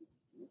in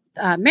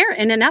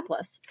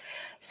Annapolis?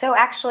 So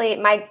actually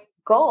my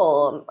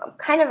goal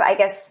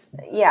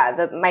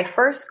my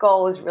first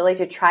goal was really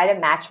to try to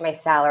match my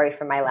salary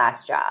from my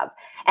last job.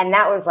 And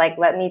that was like,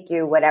 let me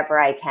do whatever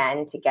I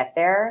can to get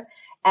there.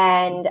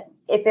 And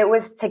if it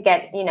was to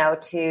get,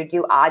 to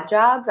do odd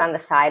jobs on the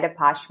side of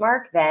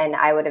Poshmark, then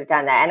I would have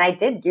done that. And I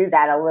did do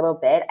that a little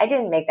bit. I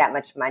didn't make that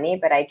much money,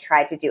 but I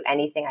tried to do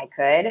anything I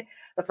could.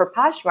 But for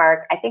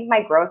Poshmark, I think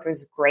my growth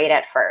was great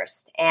at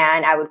first.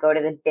 And I would go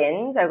to the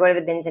bins. I would go to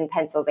the bins in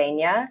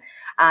Pennsylvania,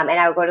 and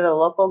I would go to the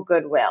local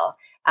Goodwill.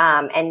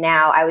 And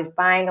now I was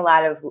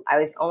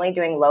only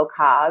doing low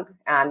cog.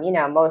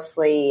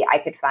 Mostly I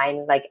could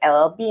find like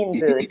LL Bean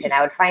boots, and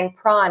I would find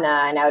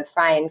Prana, and I would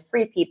find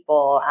Free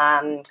People,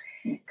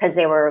 because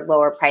they were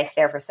lower priced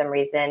there for some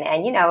reason.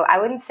 And, I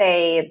wouldn't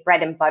say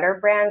bread and butter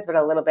brands, but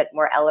a little bit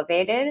more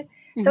elevated.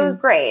 So it was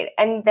great.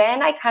 And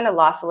then I kind of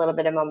lost a little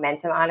bit of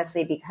momentum,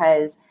 honestly,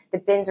 because the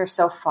bins are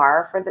so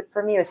far.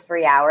 For me, it was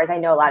 3 hours. I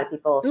know a lot of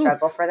people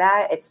struggle for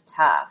that. It's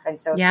tough. And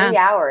so 3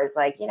 hours,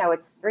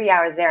 it's 3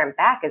 hours there and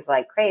back is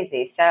like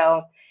crazy.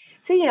 So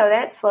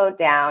then it slowed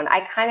down.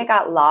 I kind of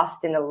got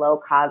lost in the low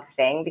cog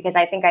thing because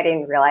I think I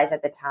didn't realize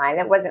at the time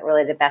that wasn't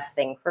really the best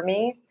thing for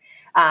me.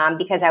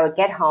 Because I would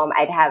get home,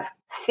 I'd have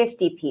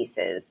 50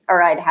 pieces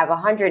or I'd have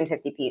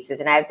 150 pieces,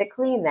 and I have to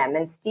clean them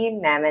and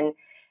steam them. And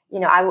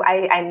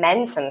I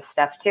mend some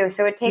stuff too.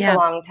 So it would take a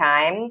long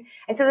time.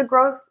 And so the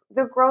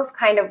growth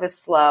kind of was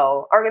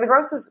slow, or the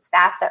growth was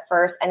fast at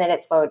first, and then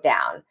it slowed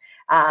down.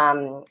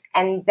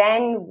 And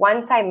then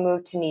once I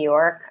moved to New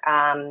York,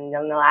 in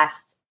the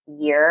last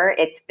year,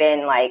 it's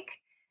been like,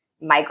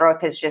 my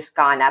growth has just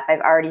gone up. I've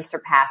already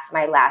surpassed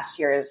my last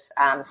year's,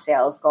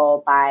 sales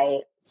goal by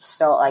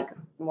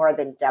more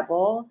than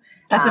double.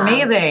 That's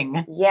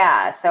amazing.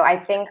 Yeah. So I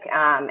think,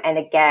 and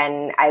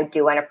again, I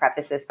do want to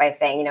preface this by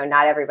saying,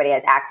 not everybody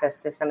has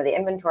access to some of the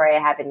inventory I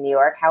have in New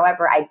York.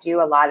 However, I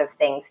do a lot of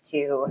things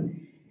to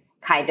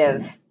kind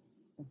of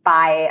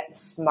buy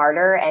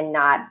smarter and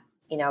not,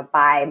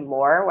 buy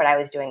more what I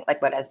was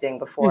doing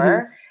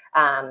before.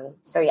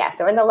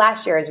 So in the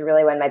last year is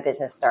really when my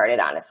business started,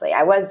 honestly.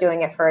 I was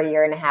doing it for a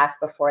year and a half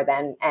before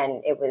then,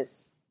 and it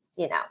was,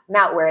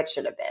 not where it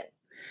should have been.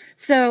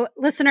 So,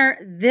 listener,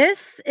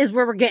 this is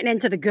where we're getting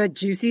into the good,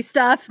 juicy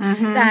stuff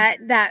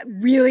that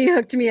really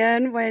hooked me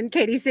in when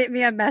Katie sent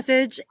me a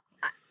message.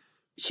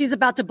 She's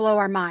about to blow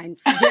our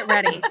minds. Get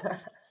ready.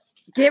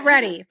 Get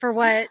ready for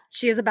what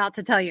she is about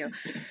to tell you.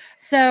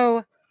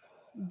 So,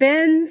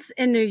 Ben's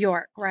in New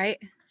York, right?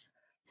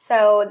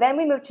 So then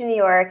we moved to New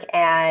York,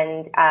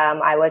 and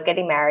I was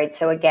getting married.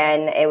 So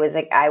again, it was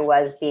like I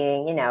was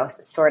being,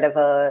 sort of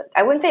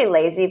I wouldn't say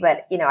lazy,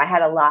 but I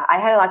had a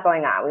lot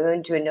going on. We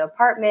moved to a new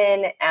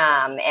apartment,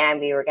 and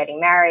we were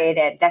getting married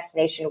at a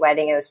destination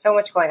wedding. There was so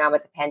much going on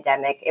with the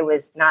pandemic. It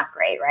was not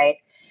great, right?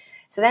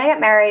 So then I got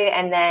married,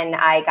 and then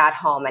I got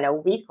home, and a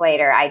week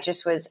later, I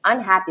just was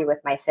unhappy with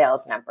my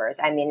sales numbers.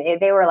 I mean,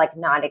 they were like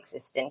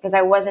non-existent because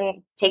I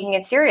wasn't taking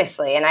it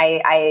seriously. And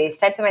I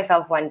said to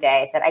myself one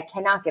day, I said, I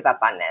cannot give up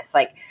on this.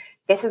 Like,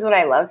 this is what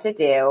I love to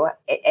do.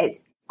 It's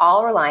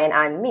all reliant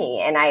on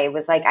me. And I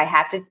was like, I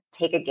have to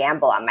take a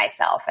gamble on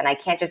myself and I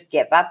can't just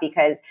give up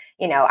because,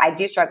 I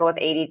do struggle with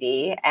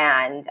ADD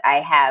and I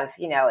have,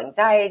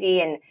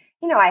 anxiety and,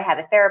 I have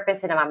a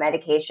therapist and I'm on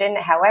medication.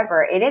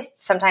 However, it is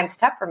sometimes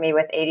tough for me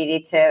with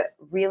ADD to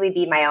really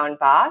be my own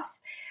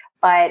boss.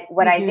 But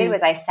what I did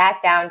was I sat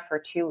down for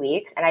 2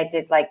 weeks and I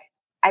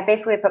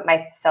basically put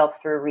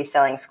myself through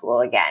reselling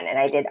school again. And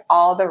I did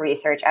all the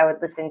research. I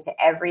would listen to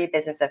every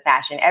business of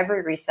fashion,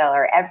 every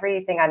reseller,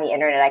 everything on the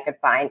internet I could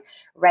find,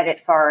 Reddit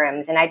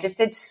forums. And I just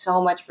did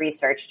so much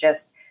research,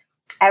 just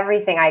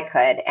everything I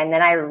could. And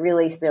then I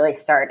really, really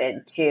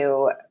started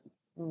to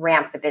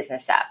ramp the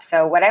business up.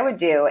 So what I would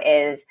do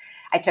is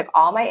I took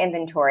all my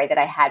inventory that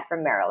I had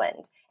from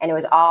Maryland, and it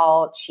was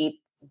all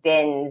cheap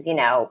bins,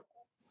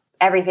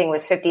 everything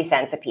was 50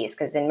 cents a piece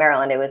because in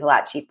Maryland, it was a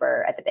lot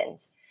cheaper at the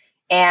bins.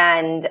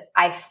 And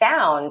I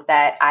found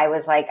that I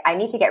was like, I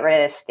need to get rid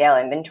of this stale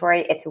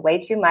inventory. It's way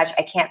too much.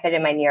 I can't fit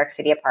in my New York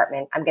City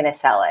apartment. I'm going to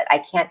sell it. I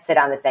can't sit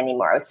on this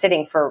anymore. I was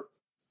sitting for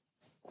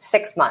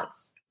 6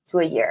 months to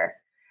a year.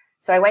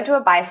 So I went to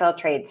a buy, sell,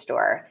 trade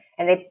store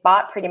and they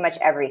bought pretty much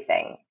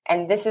everything.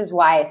 And this is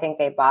why I think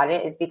they bought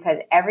it, is because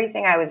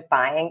everything I was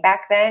buying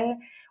back then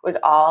was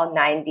all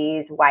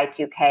 90s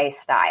Y2K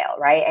style,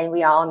 right? And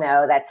we all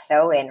know that's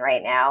so in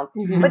right now,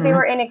 but they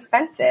were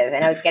inexpensive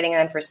and I was getting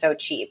them for so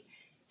cheap.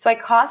 So I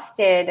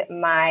costed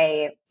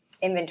my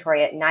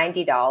inventory at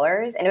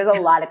 $90 and it was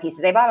a lot of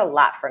pieces. They bought a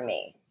lot from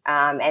me.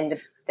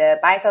 And the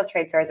buy, sell,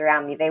 trade stores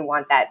around me, they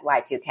want that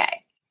Y2K.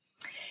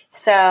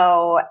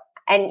 So,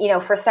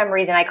 and for some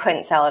reason I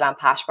couldn't sell it on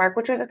Poshmark,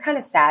 which was kind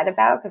of sad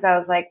about because I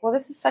was like, well,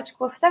 this is such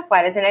cool stuff.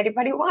 Why doesn't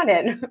anybody want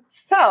it?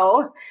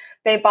 So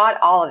they bought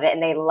all of it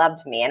and they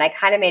loved me. And I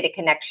kind of made a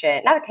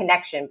connection, not a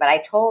connection, but I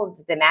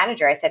told the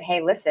manager, I said,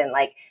 hey, listen,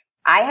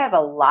 I have a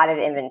lot of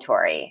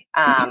inventory.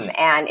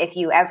 And if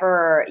you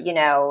ever,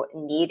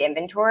 need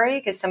inventory,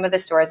 because some of the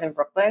stores in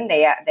Brooklyn,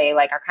 they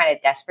are kind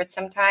of desperate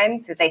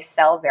sometimes because they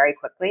sell very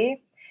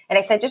quickly. And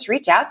I said, just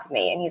reach out to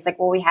me. And he's like,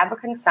 well, we have a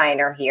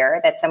consignor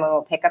here that someone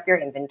will pick up your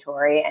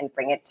inventory and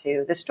bring it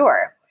to the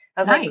store.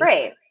 I was like,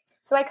 great.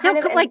 So I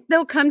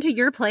they'll come to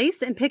your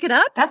place and pick it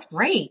up. That's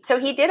great. So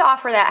he did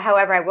offer that.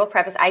 However, I will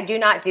preface, I do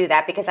not do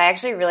that because I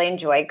actually really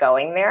enjoy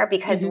going there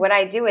because what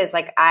I do is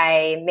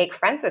I make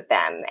friends with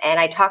them and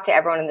I talk to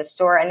everyone in the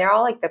store and they're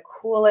all the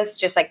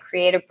coolest, just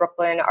creative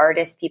Brooklyn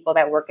artist people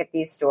that work at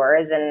these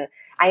stores. And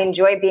I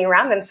enjoy being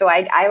around them. So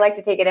I like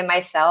to take it in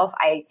myself.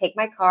 I take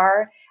my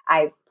car,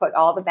 I put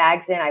all the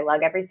bags in, I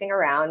lug everything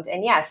around.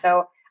 And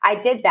so I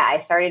did that. I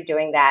started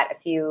doing that a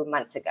few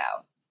months ago.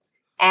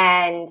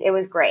 And it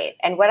was great.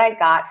 And what I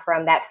got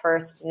from that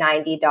first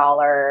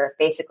 $90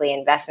 basically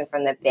investment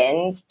from the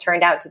bins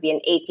turned out to be an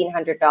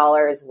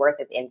 $1,800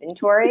 worth of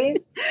inventory.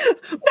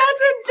 That's insane.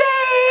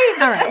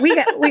 All right. We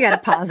got to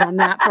pause on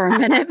that for a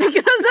minute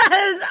because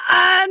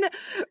that is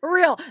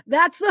unreal.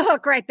 That's the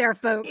hook right there,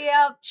 folks.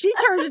 Yep. She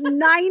turned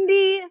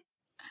 $90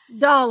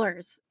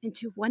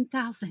 into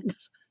 $1,800.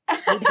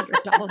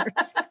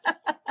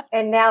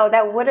 And now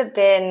that would have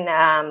been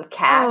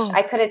cash.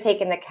 I could have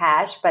taken the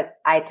cash, but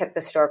I took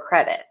the store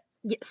credit.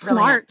 Yeah,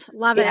 smart.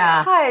 Love it.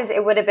 Because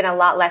it would have been a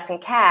lot less in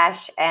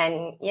cash.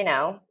 And,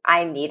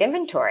 I need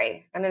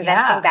inventory. I'm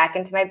investing back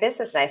into my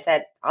business. And I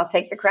said, I'll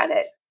take the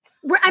credit.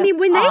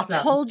 When they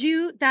told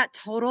you that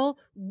total,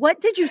 what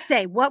did you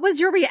say? What was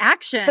your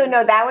reaction? So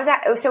no,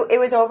 so it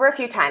was over a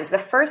few times. The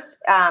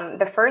first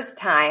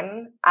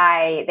time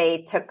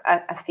they took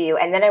a few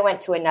and then I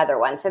went to another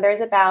one. So there's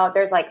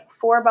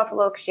 4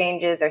 Buffalo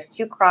Exchanges. There's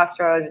 2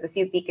 Crossroads, there's a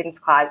few Beacons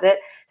Closet.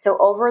 So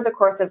over the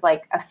course of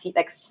a few,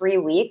 3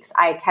 weeks,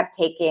 I kept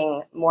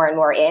taking more and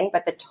more in,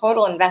 but the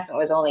total investment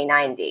was only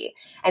 $90.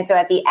 And so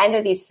at the end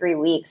of these 3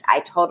 weeks, I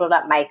totaled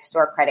up my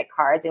store credit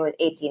cards. It was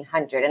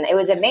 $1,800. And it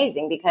was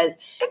amazing because,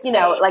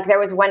 there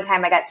was one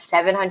time I got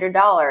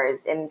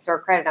 $700 in store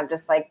credit. I'm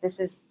just like, this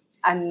is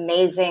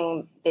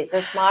amazing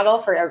business model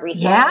for a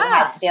reseller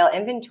that has stale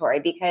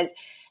inventory because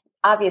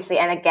obviously,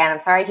 and again, I'm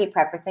sorry I keep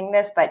prefacing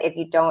this, but if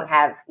you don't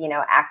have,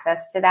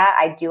 access to that,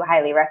 I do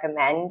highly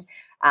recommend,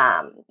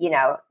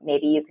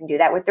 maybe you can do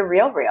that with the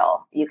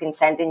RealReal. You can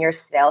send in your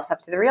stale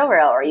stuff to the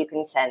RealReal, or you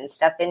can send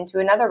stuff into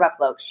another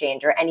Buffalo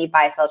Exchange or any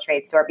buy, sell,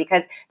 trade store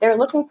because they're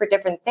looking for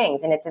different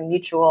things and it's a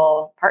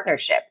mutual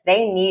partnership.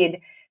 They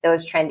need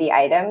those trendy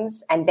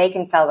items and they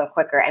can sell them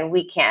quicker and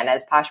we can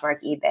as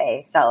Poshmark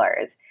eBay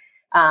sellers.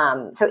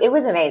 So it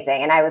was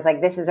amazing. And I was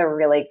like, this is a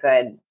really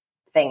good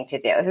thing to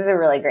do. This is a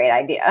really great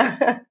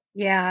idea.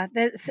 Yeah,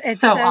 it's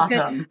so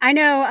awesome. Good. I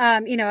know,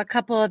 a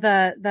couple of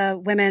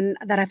the women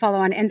that I follow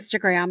on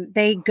Instagram,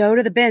 they go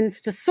to the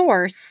bins to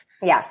source.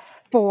 Yes.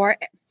 For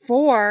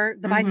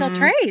the buy sell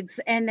trades,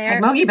 and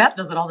they're Mogi Beth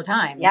does it all the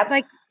time.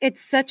 Yep.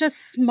 It's such a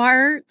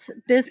smart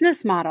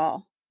business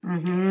model.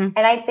 And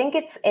I think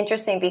it's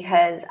interesting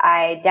because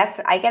I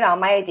get all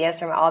my ideas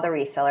from all the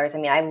resellers. I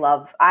mean, I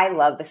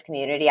love this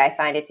community. I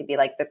find it to be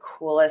the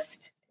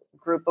coolest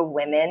group of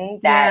women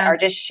that are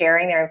just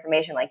sharing their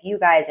information, like you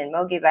guys and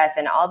Mogi Beth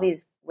and all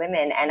these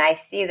women. And I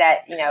see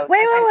that,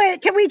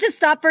 Wait. Can we just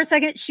stop for a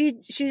second? She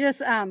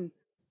just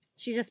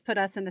She just put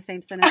us in the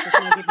same sentence as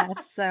Maybe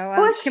Beth. So,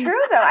 well, it's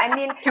true though. I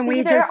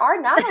mean, there are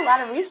not a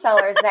lot of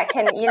resellers that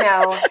can,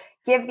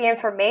 give the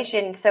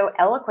information so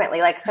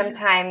eloquently. Like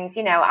sometimes,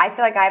 I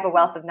feel like I have a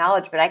wealth of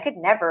knowledge, but I could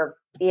never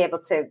be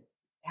able to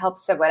help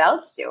someone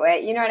else do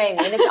it. You know what I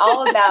mean? It's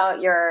all about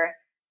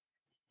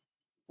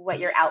what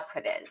your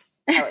output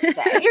is, I would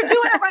say. You're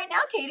doing it right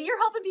now, Katie. You're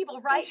helping people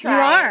right now.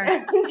 You are.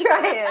 I'm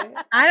trying.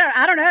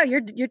 I don't know.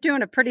 You're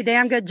doing a pretty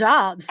damn good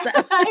job. So.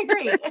 I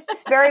agree.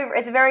 It's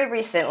very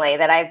recently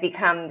that I've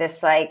become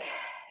this like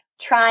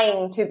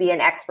trying to be an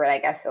expert, I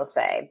guess you'll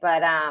say.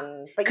 But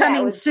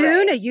coming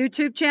soon, great. a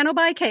YouTube channel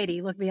by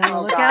Katie. Look me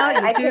on the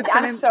God. lookout.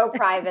 I'm so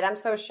private. I'm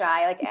so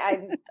shy. Like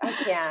I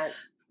can't.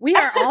 We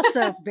are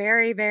also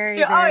very, very,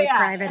 very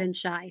private and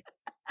shy.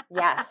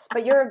 Yes,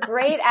 but you're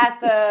great at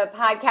the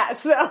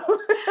podcast, though.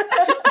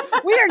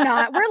 We are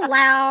not. We're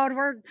loud.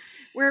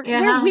 We're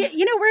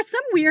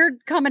some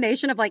weird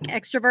combination of like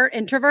extrovert,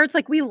 introverts.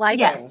 Like we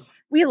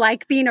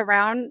like being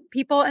around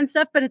people and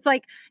stuff, but it's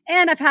like,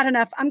 and I've had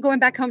enough. I'm going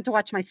back home to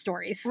watch my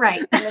stories.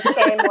 Right. In the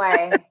same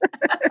way.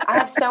 I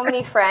have so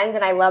many friends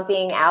and I love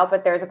being out,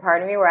 but there's a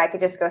part of me where I could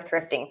just go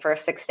thrifting for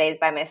 6 days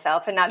by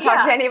myself and not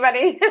talk to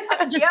anybody.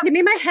 Just give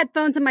me my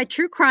headphones and my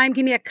true crime.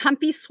 Give me a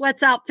comfy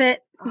sweats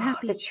outfit.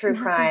 The true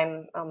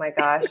crime. Oh my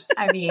gosh.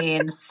 I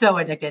mean, so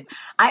addicted.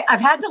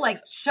 I've had to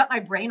like shut my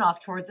brain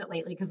off towards it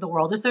lately because the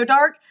world is so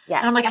dark.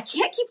 Yes. And I'm like, I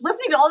can't keep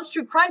listening to all this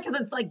true crime because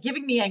it's like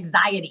giving me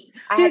anxiety.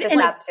 I had to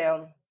stop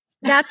too.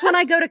 That's when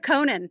I go to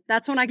Conan.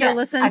 That's when I go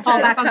listen to fall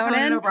back on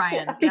Conan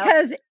O'Brien.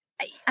 Because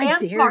and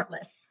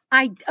Smartless.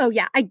 I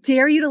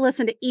dare you to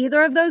listen to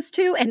either of those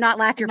two and not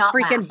laugh your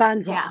freaking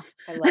buns off.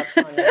 I love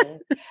Conan.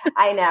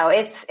 I know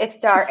it's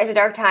dark. It's a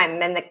dark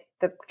time, and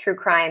the true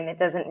crime, it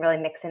doesn't really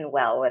mix in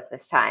well with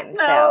this time.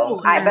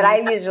 But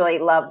I usually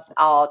love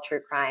all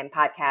true crime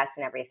podcasts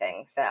and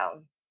everything.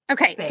 So.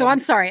 Okay. Same. So I'm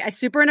sorry. I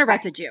super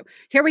interrupted you.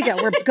 Here we go.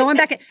 We're going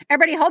back in.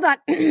 Everybody hold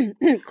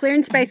on.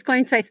 Clearing space.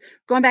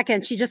 Going back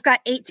in. She just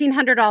got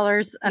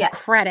 $1,800 of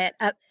credit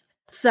at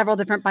several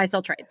different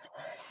buy-sell trades.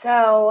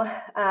 So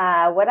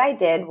what I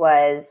did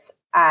was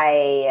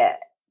I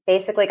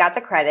basically got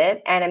the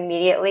credit, and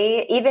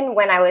immediately, even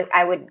when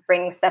I would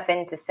bring stuff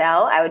in to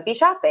sell, I would be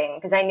shopping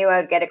because I knew I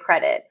would get a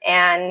credit.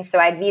 And so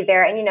I'd be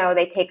there, and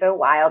they take a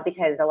while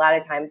because a lot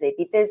of times they'd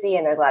be busy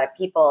and there's a lot of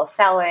people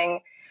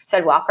selling. So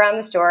I'd walk around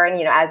the store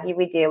and, as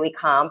we do, we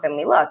comp and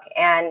we look.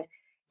 And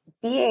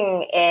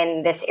being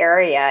in this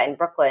area in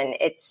Brooklyn,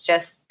 it's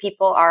just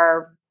people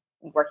are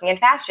working in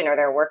fashion or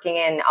they're working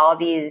in all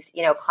these,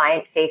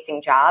 client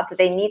facing jobs that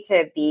they need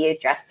to be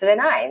dressed to the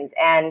nines.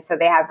 And so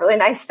they have really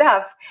nice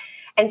stuff.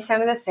 And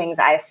some of the things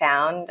I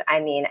found,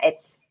 I mean,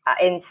 it's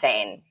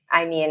insane.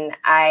 I mean,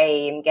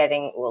 I am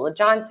getting Ulla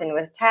Johnson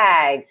with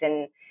tags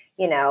and,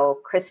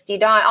 Christy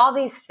Dawn, all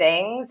these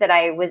things that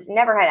I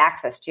never had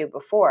access to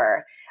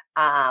before.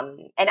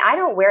 And I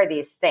don't wear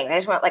these things. I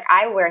just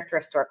I wear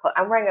thrift store clothes.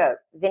 I'm wearing a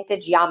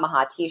vintage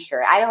Yamaha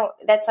t-shirt.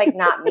 That's like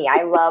not me.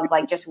 I love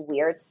like just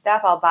weird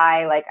stuff.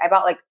 I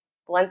bought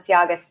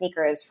Balenciaga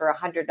sneakers for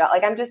 $100.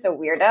 Like I'm just a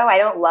weirdo. I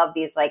don't love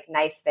these like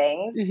nice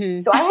things.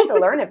 Mm-hmm. So I had to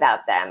learn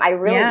about them. I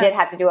really did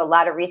have to do a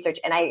lot of research.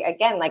 And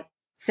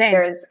Same.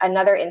 There's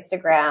another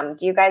Instagram.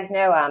 Do you guys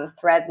know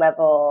Thread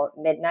Level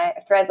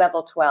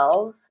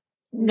 12?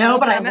 No,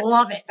 but I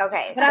love it.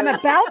 Okay. But I'm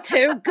about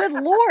to. Good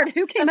Lord.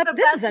 Who came up with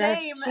this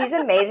name? She's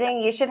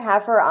amazing. You should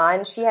have her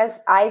on.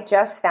 I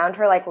just found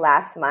her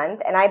last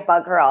month and I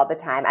bug her all the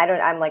time.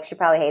 She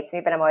probably hates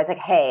me, but I'm always like,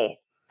 hey.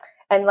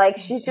 And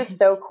she's just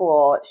so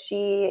cool.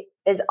 She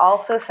is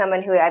also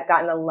someone who I've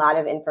gotten a lot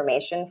of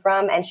information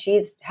from, and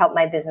she's helped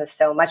my business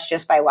so much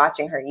just by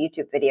watching her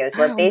YouTube videos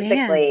where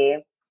basically.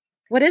 Man.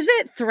 What is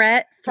it?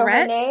 Thread? So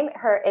her name,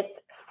 it's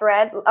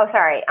Thread. Oh,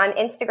 sorry. On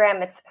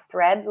Instagram, it's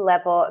Thread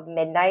Level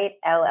Midnight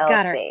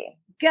LLC.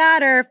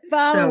 Got her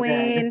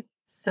following.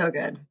 So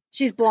good.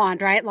 She's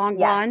blonde, right? Long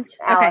blonde. Yes,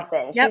 Allison.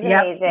 Okay. She's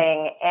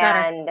amazing.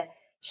 And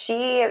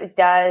she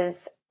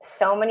does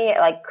so many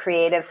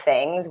creative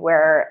things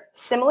where,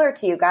 similar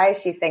to you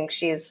guys, she thinks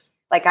she's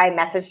I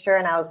messaged her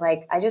and I was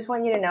like, I just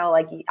want you to know,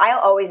 I'll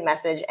always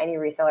message any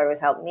reseller who's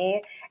helped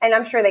me. And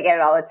I'm sure they get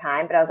it all the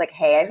time, but I was like,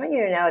 hey, I just want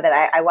you to know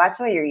that I watched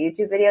some of your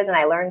YouTube videos and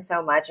I learned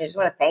so much. And I just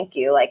want to thank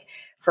you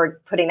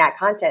for putting that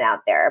content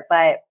out there.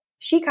 But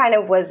she kind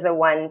of was the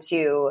one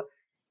to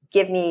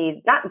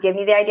not give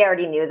me the idea. I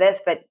already knew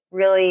this, but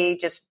really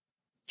just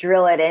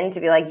drill it in to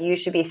be you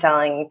should be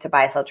selling to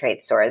buy-sell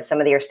trade stores, some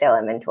of your stale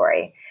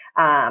inventory.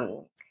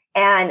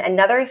 And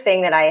another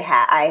thing that I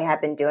have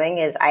been doing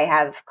is I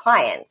have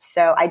clients.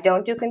 So I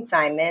don't do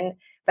consignment,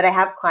 but I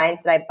have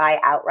clients that I buy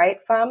outright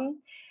from.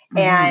 Mm-hmm.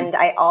 And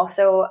I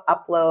also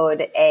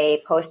upload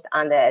a post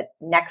on the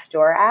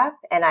Nextdoor app,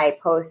 and I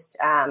post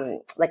a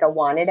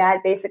wanted ad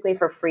basically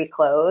for free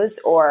clothes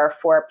or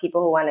for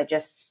people who want to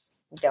just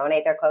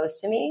donate their clothes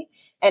to me.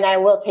 And I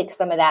will take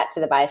some of that to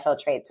the buy-sell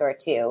trade store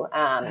too.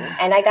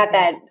 And I got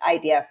that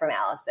idea from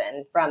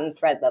Allison from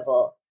Thread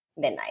Level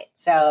Midnight.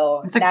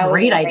 So it's a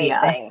great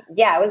idea. Thing.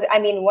 Yeah, it was. I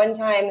mean, one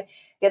time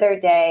the other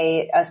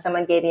day,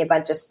 someone gave me a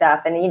bunch of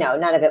stuff and,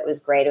 none of it was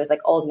great. It was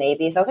like Old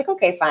Navy. So I was like,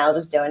 okay, fine, I'll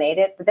just donate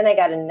it. But then I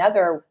got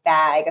another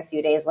bag a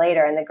few days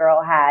later and the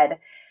girl had,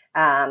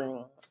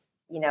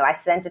 I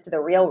sent it to the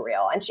Real,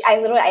 and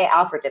I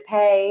offered to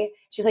pay.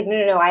 She's like,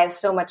 no, I have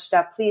so much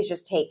stuff. Please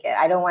just take it.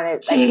 I don't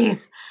want to.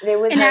 Jeez. It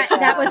was and like,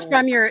 that was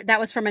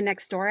from a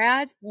Nextdoor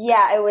ad.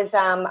 Yeah, it was.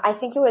 I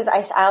think it was.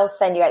 I'll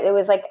send you. It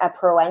was like a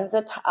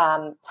Proenza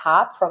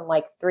top from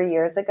like 3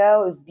 years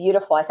ago. It was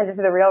beautiful. I sent it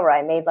to the Real.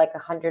 I made like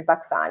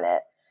 $100 on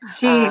it.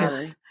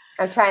 Jeez.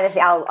 I'm trying to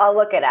see. I'll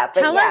look it up.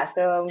 But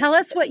tell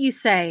us what you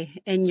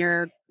say in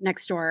your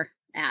Nextdoor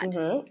ad.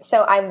 Mm-hmm.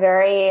 So I'm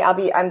very.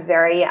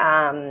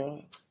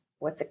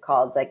 What's it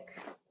called? Like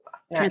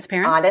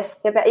transparent,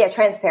 honest about,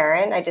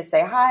 transparent. I just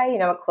say, hi,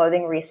 I'm a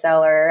clothing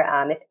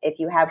reseller. If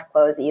you have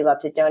clothes that you love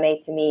to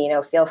donate to me,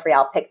 feel free.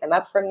 I'll pick them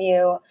up from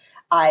you.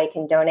 I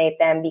can donate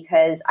them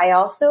because I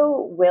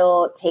also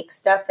will take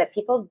stuff that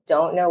people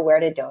don't know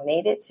where to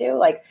donate it to.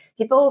 Like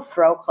people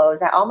throw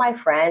clothes at all my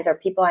friends or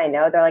people I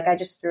know. They're like, I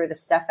just threw the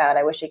stuff out.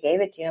 I wish I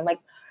gave it to you. I'm like,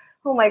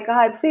 oh my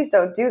God, please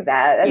don't do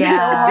that. That's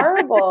so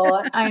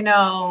horrible. I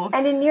know.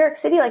 And in New York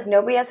City, like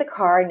nobody has a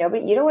car. You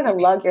don't want to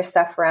lug your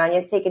stuff around. You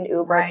have to take an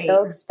Uber. Right. It's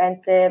so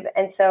expensive.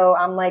 And so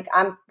I'm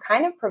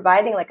kind of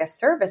providing like a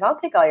service. I'll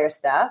take all your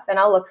stuff and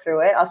I'll look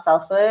through it. I'll sell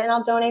some of it and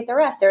I'll donate the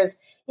rest. There's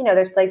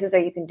places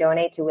where you can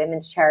donate to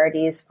women's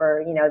charities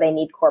for, they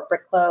need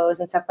corporate clothes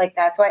and stuff like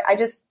that. So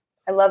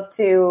I love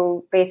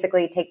to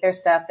basically take their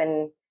stuff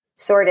and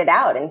sort it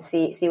out and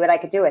see what I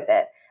could do with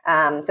it.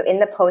 So in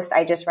the post,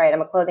 I just write,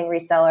 I'm a clothing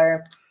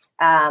reseller.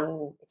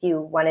 If you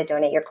want to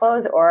donate your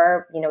clothes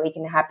or,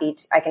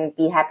 I can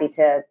be happy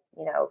to,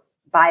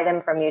 buy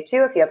them from you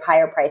too. If you have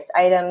higher priced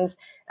items,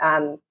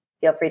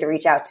 feel free to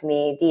reach out to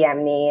me,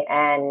 DM me.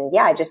 And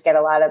I just get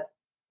a lot of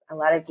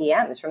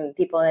DMs from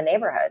people in the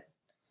neighborhood.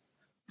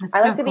 That's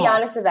I like to be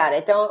honest about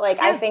it. Don't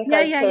I think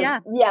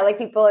like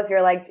people, if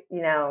you're like,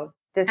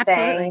 just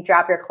Absolutely. saying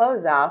drop your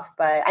clothes off.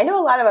 But I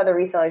know a lot of other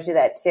resellers do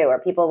that too, where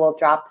people will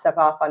drop stuff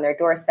off on their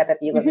doorstep if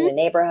you live in a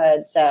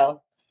neighborhood. So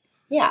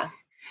yeah.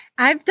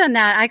 I've done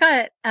that. I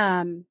got,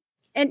 and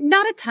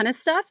not a ton of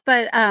stuff,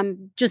 but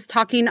just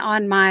talking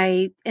on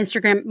my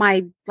Instagram,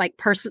 my like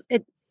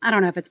I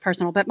don't know if it's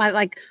personal, but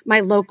my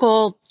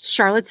local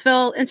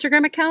Charlottesville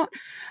Instagram account,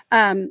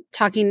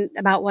 talking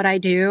about what I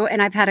do.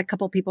 And I've had a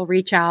couple people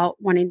reach out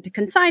wanting to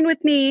consign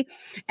with me.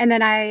 And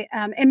then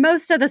and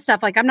most of the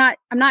stuff, like I'm not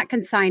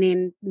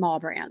consigning mall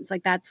brands.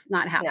 Like that's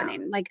not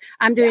happening. No. Like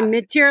I'm doing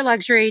mid-tier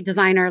luxury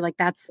designer. Like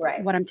that's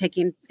what I'm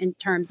taking in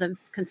terms of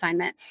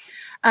consignment.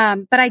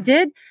 But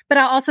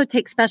I'll also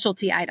take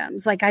specialty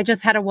items. Like I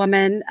just had a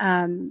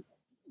woman,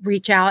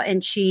 reach out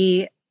and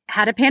she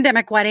had a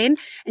pandemic wedding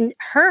and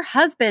her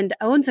husband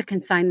owns a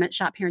consignment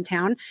shop here in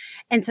town.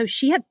 And so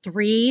she had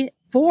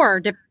four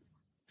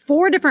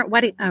different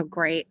wedding. Oh,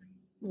 great.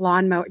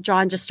 Lawnmower.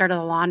 John just started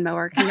a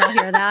lawnmower. Can y'all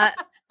hear that?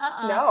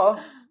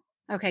 No.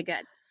 Okay,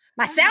 good.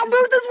 My sound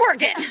booth is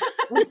working.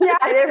 Yeah,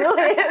 it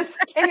really is.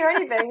 Can't hear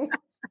anything.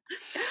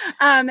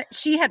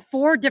 She had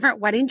 4 different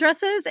wedding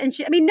dresses and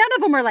none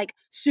of them are like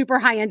super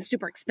high end,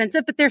 super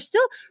expensive, but they're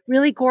still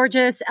really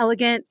gorgeous,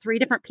 elegant, 3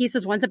 different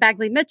pieces. One's a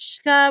Bagley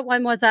Mitchka.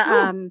 One was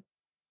oh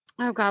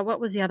God, what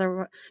was the other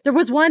one? There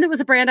was one that was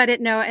a brand I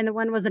didn't know. And the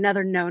one was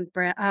another known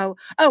brand. Oh,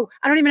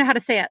 I don't even know how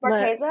to say it.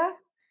 Marchesa?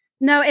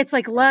 No, it's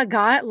like La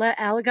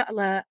Elegant.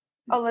 No.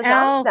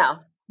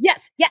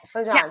 Yes.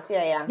 Legence,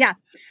 yeah.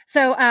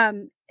 So,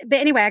 but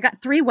anyway, I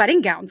got 3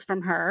 wedding gowns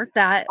from her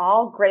that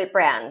all great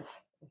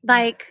brands.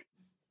 Like,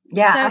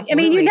 yeah, so,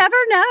 you never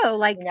know,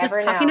 like just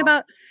talking know.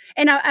 about,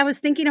 and I was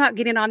thinking about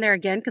getting on there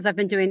again because I've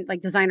been doing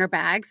like designer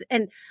bags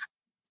and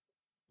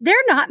they're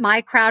not my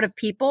crowd of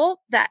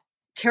people that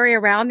carry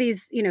around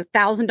these,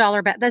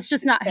 $1,000 bags. That's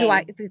just not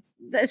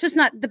that's just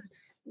not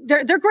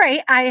they're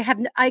great.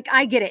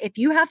 I get it. If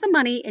you have the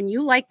money and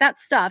you like that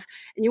stuff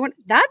and you want,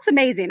 that's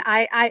amazing.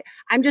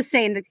 I'm just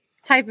saying the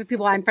type of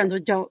people I'm friends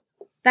with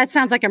that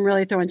sounds like I'm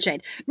really throwing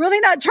shade. Really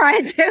not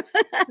trying to.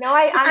 No,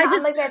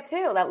 I'm like that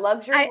too. That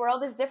luxury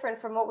world is different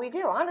from what we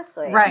do,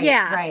 honestly. Right.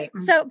 Yeah. Right.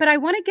 So, but I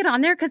want to get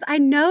on there because I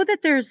know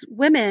that there's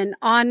women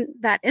on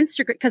that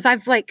Instagram because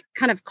I've like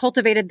kind of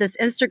cultivated this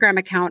Instagram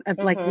account of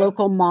like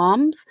local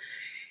moms.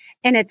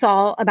 And it's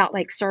all about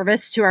like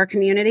service to our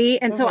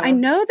community. And so I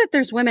know that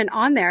there's women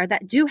on there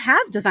that do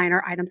have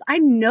designer items. I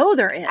know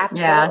there is.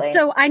 Absolutely.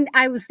 So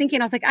I was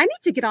like, I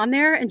need to get on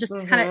there and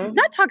just kind of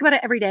not talk about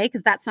it every day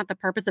because that's not the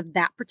purpose of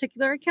that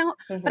particular account.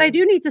 But I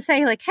do need to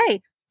say like,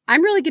 hey,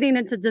 I'm really getting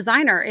into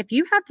designer. If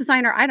you have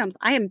designer items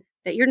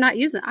that you're not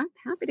using, I'm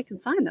happy to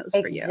consign those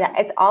for you.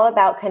 It's all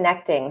about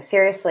connecting.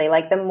 Seriously.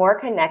 Like the more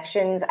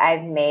connections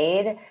I've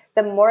made,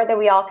 the more that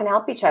we all can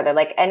help each other.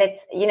 Like, and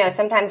it's,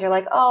 sometimes you're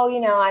like, oh,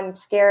 I'm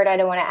scared. I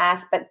don't want to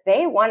ask, but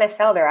they want to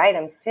sell their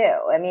items too.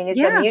 I mean, it's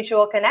a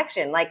mutual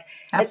connection. Like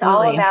It's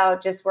all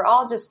about we're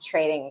all just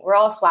trading. We're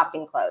all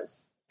swapping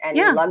clothes and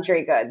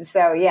luxury goods.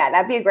 So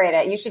that'd be a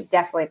great, you should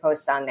definitely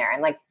post on there.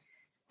 And like,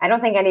 I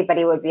don't think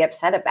anybody would be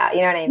upset about,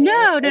 you know what I mean?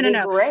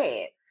 No.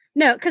 Great.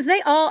 No, because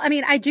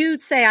I do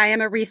say I am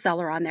a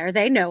reseller on there.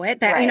 They know it.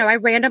 That, Right. I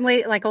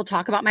randomly, will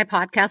talk about my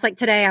podcast. Like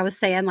today I was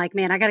saying,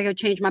 man, I got to go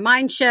change my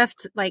mind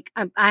shift.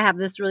 I have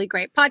this really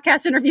great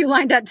podcast interview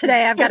lined up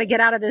today. I've got to get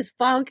out of this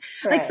funk.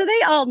 Right. So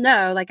they all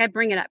know, I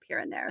bring it up here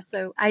and there.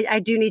 So I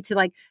do need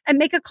to and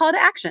make a call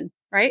to action,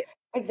 right?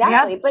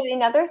 Exactly. But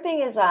another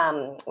thing is,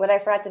 what I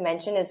forgot to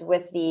mention is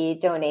with the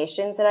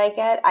donations that I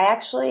get, I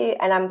actually,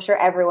 and I'm sure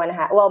everyone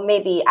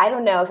maybe, I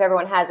don't know if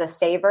everyone has a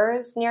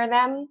Savers near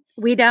them.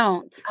 We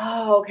don't.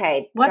 Oh,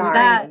 okay. What's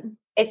Darn.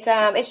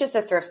 that? It's just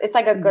a thrift. It's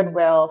like a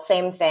Goodwill,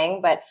 same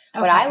thing. But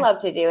what I love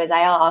to do is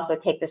I'll also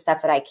take the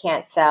stuff that I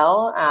can't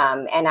sell,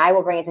 and I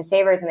will bring it to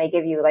Savers, and they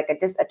give you a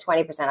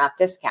 20% off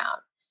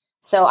discount.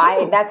 So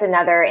that's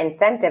another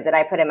incentive that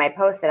I put in my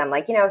post, and I'm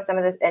like, some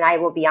of this, and I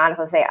will be honest,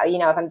 I'll say,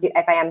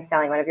 if I am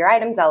selling one of your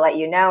items, I'll let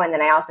you know. And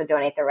then I also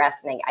donate the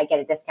rest, and I get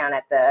a discount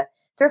at the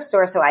thrift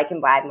store so I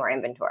can buy more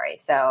inventory.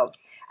 So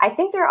I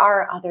think there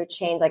are other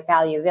chains like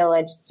Value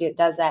Village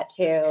does that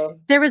too.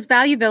 There was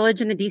Value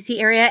Village in the DC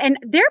area, and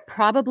there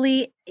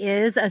probably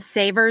is a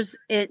Savers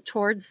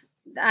towards.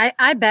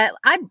 I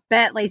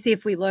bet, Lacey,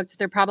 if we looked,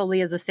 there probably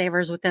is a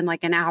Savers within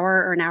an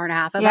hour or an hour and a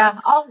half of us.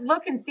 I'll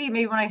look and see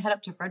maybe when I head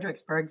up to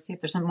Fredericksburg, see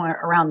if there's somewhere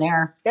around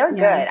there. They're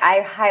good.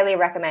 I highly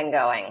recommend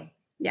going.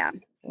 Yeah.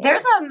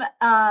 There's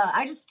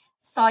I just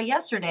saw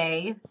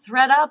yesterday,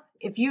 ThredUp,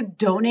 if you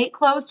donate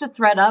clothes to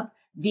ThredUp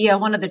via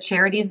one of the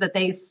charities that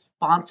they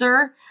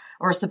sponsor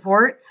or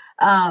support,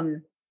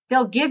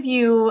 they'll give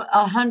you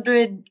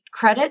 100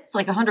 credits,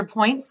 100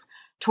 points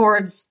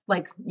towards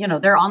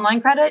their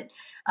online credit.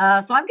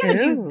 So I'm going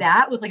to do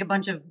that with a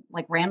bunch of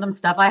random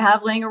stuff I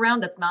have laying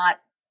around that's not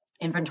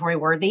inventory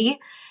worthy,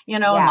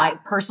 in my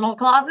personal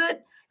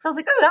closet. So I was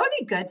like, oh, that would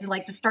be good to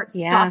just start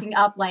stocking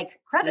up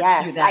credits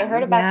through that. I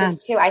heard about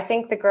this too. I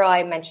think the girl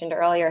I mentioned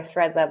earlier,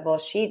 Thread Level,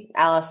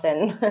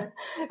 Allison,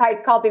 I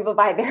call people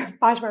by their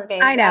Poshmark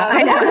names. I know.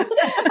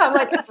 I'm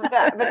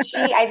but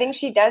I think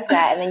she does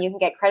that. And then you can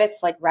get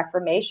credits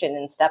Reformation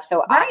and stuff.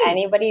 So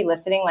anybody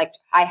listening,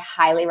 I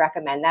highly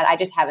recommend that. I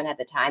just haven't had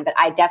the time, but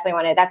I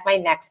definitely that's my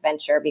next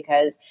venture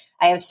because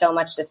I have so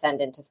much to send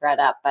into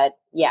ThredUp, but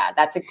yeah,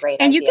 that's a great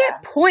idea. And you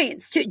get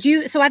points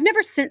too. So I've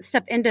never sent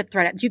stuff into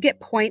ThredUp. Do you get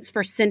points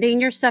for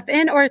sending your stuff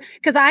in, or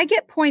because I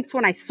get points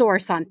when I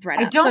source on ThredUp?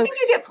 I don't think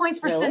you get points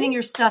for sending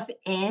your stuff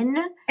in.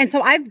 And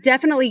so I've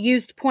definitely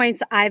used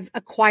points. I've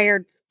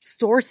acquired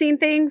sourcing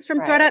things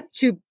from ThredUp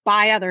to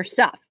buy other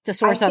stuff, to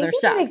source other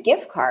stuff. You get a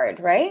gift card,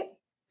 right?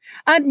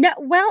 No,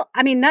 well,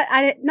 I mean, not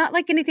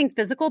anything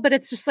physical, but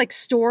it's just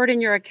stored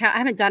in your account. I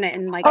haven't done it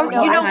in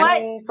you know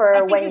what?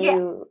 For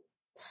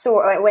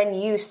when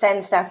you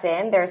send stuff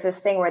in, there's this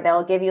thing where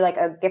they'll give you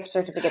a gift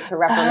certificate to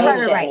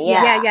Reformation. Right.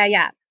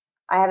 Yeah.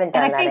 I haven't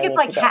done and that.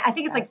 I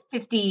think it's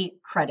 50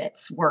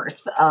 credits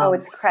worth of. Oh,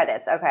 it's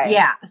credits. Okay.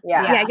 Yeah.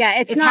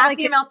 It's not half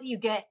the amount that you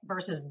get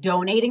versus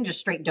donating, just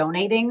straight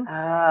donating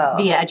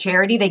via a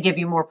charity. They give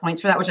you more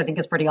points for that, which I think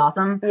is pretty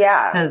awesome.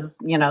 Yeah. Because,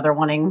 they're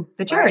wanting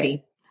the charity.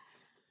 Right.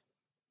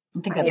 I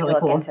think that's really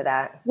cool. Into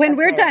that. When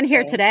we're done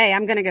here today,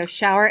 I'm going to go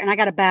shower, and I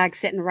got a bag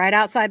sitting right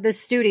outside this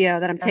studio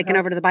that I'm taking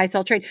over to the buy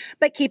sell trade.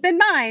 But keep in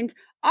mind,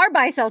 our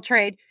buy sell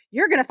trade,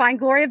 you're going to find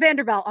Gloria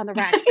Vanderbilt on the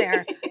racks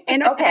there.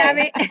 And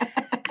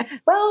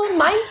well,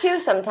 mine too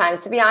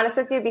sometimes, to be honest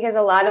with you, because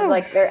a lot of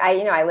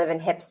I live in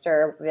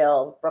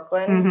Hipsterville,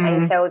 Brooklyn,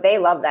 and so they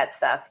love that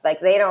stuff.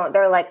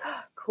 They're like, oh,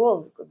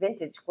 cool,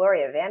 vintage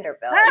Gloria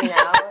Vanderbilt,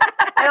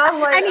 And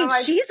I'm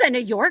like, she's a New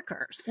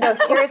Yorker. So. No,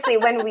 seriously,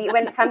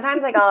 when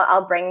sometimes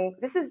I'll bring,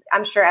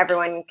 I'm sure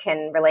everyone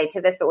can relate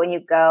to this, but when you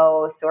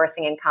go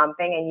sourcing and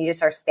comping and you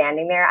just are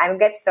standing there, I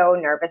get so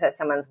nervous that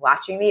someone's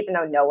watching me, even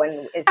though no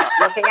one is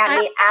looking at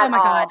me at all. Oh my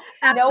God.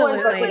 Absolutely. No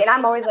one's looking, and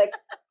I'm always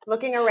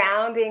looking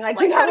around, being like,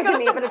 you're trying to go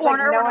to some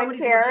corner no one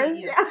cares.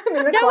 Yeah, I'm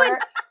in the corner.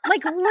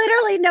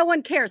 Literally no no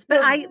one cares.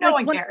 But no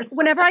one cares.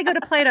 Whenever I go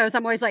to Plato's,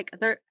 I'm always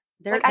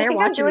they're I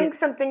think I'm doing me.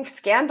 Something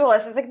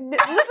scandalous. It's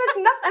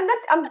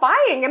I'm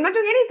buying. I'm not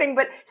doing anything.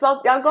 But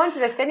so I'll go into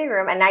the fitting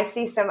room and I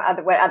see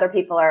what other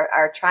people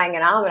are trying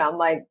it on, and I'm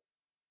like,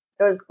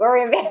 those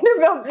Gloria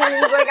Vanderbilt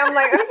jeans. I'm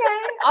like,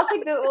 okay, I'll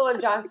take the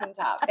Ulla Johnson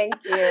top. Thank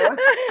you.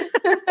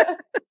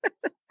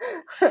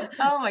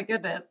 Oh my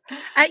goodness.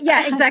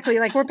 Yeah, exactly.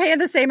 We're paying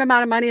the same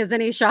amount of money as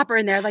any shopper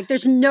in there.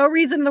 There's no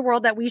reason in the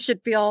world that we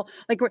should feel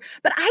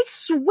but I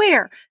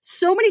swear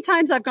so many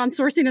times I've gone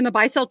sourcing in the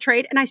buy sell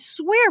trade, and I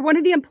swear one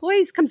of the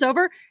employees comes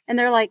over and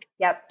they're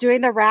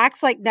doing the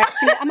racks next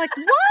to me. I'm like,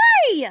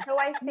 why? So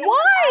I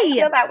why?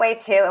 feel that way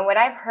too. And what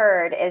I've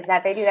heard is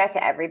that they do that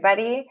to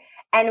everybody.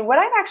 And what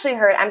I've actually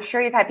heard, I'm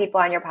sure you've had people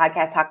on your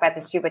podcast talk about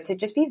this too, but to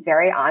just be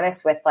very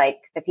honest with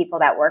the people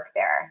that work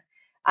there.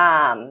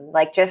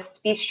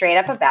 Just be straight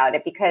up about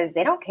it, because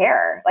they don't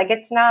care.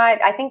 It's not,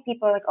 I think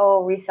people are like,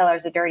 oh, reseller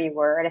is a dirty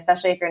word,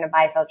 especially if you're in a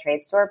buy sell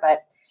trade store,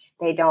 but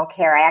they don't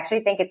care. I actually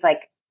think it's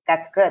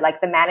that's good.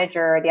 The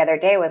manager the other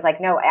day was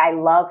like, no, I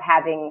love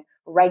having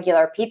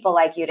regular people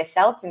like you to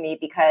sell to me,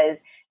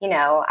 because,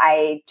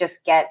 I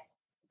just get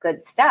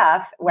good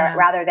stuff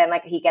rather than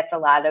he gets a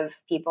lot of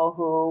people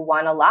who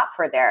want a lot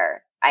for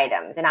their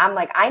items. And I'm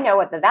like, I know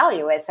what the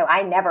value is. So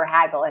I never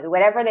haggle. Like,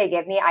 whatever they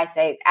give me, I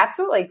say,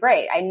 absolutely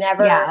great. I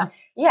never,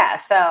 yeah.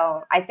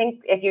 So I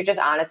think if you're just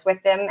honest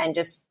with them and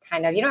just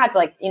kind of, you don't have to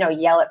like,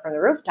 yell it from the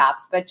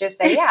rooftops, but just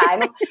say, yeah,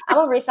 I'm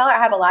a reseller. I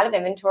have a lot of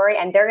inventory,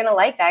 and they're going to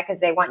like that because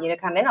they want you to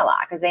come in a lot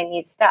because they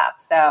need stuff.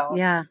 So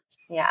yeah.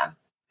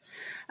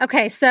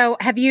 Okay. So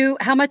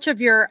how much of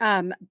your,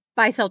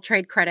 buy, sell,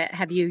 trade credit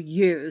have you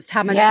used?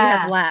 How much do you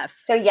have left?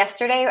 So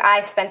yesterday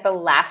I spent the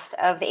last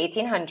of the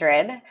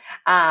 1,800.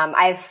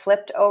 I've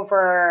flipped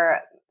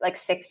over like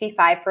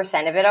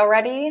 65% of it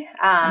already.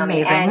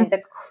 Amazing. And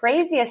the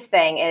craziest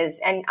thing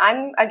is, and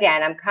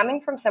I'm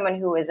coming from someone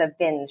who is a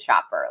bin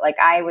shopper. Like,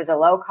 I was a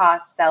low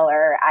cost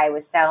seller. I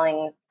was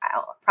selling,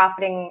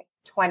 profiting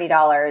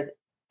 $20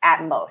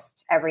 at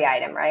most every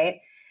item, right?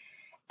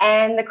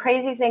 And the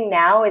crazy thing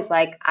now is,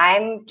 like,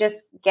 I'm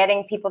just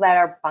getting people that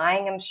are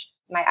buying them,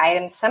 my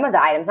items, some of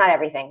the items, not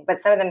everything,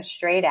 but some of them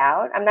straight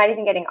out. I'm not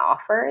even getting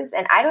offers.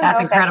 And I don't know if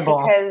incredible.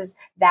 That's because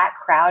that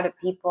crowd of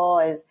people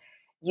is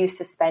used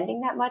to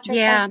spending that much or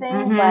something.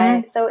 Mm-hmm.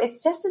 But so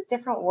it's just a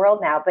different world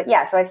now. But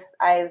yeah, so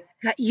I've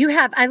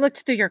I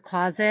looked through your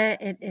closet.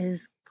 It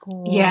is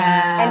gorgeous.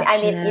 Yeah. And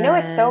I mean,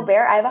 it's so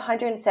bare. I have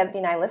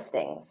 179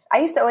 listings. I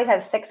used to always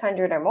have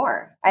 600 or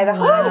more. I have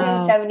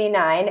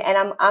 179,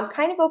 and I'm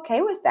kind of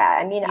okay with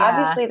that. I mean,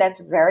 obviously that's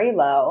very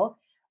low,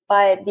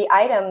 but the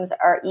items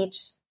are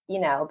each,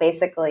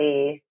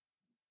 basically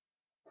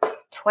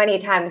 20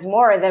 times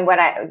more than what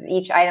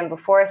each item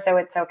before. So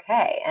it's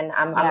okay. And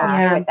I'm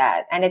okay with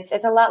that. And it's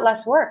a lot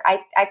less work.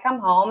 I come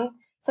home.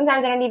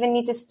 Sometimes I don't even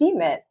need to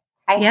steam it.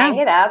 I hang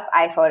it up,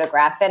 I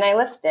photograph it, and I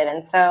list it.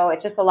 And so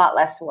it's just a lot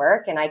less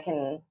work, and I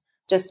can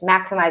just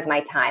maximize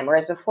my time.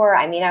 Whereas before,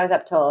 I was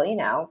up till,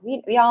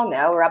 we all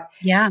know we're up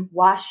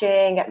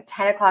washing at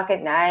 10 o'clock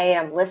at night.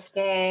 I'm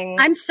listing.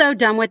 I'm so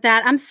done with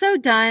that. I'm so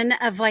done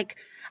of like,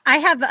 I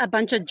have a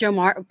bunch of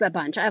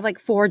I have like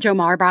 4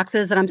 Jomar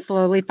boxes that I'm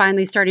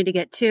finally starting to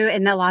get to.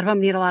 And a lot of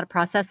them need a lot of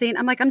processing.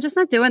 I'm like, I'm just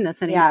not doing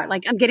this anymore. Yeah.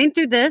 Like, I'm getting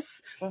through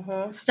this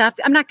stuff.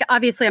 I'm going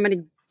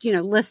to,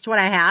 list what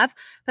I have,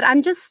 but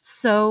I'm just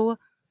so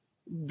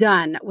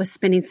done with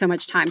spending so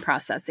much time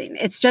processing.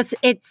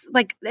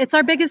 It's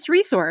our biggest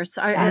resource,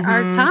 our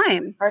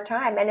time. Our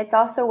time. And it's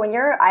also when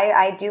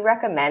I do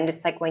recommend,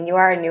 it's like when you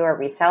are a newer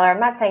reseller, I'm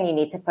not saying you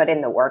need to put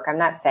in the work. I'm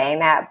not saying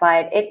that,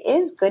 but it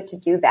is good to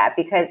do that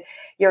because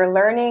you're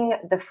learning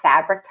the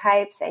fabric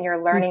types, and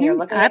you're learning, you're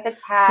looking at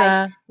the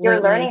tag,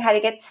 you're learning how to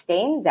get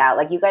stains out.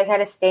 Like, you guys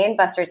had a Stain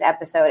Busters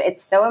episode.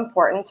 It's so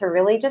important to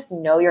really just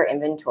know your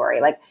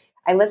inventory. Like,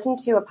 I listened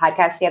to a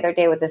podcast the other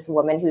day with this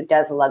woman who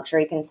does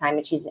luxury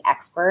consignment. She's an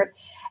expert.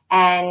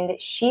 And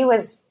she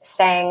was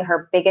saying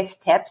her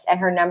biggest tips, and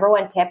her number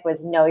one tip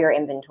was know your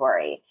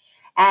inventory.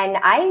 And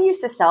I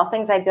used to sell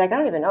things. I'd be like, I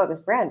don't even know what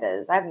this brand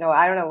is. I don't know.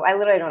 I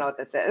literally don't know what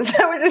this is.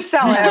 I would just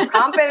sell it. I'd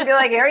comp it and be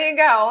like, here you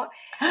go.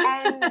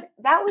 And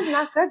that was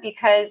not good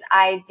because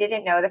I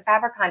didn't know the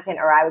fabric content,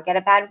 or I would get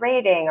a bad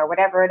rating or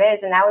whatever it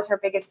is. And that was her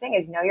biggest thing,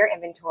 is know your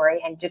inventory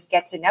and just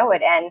get to know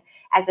it. And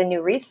as a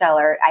new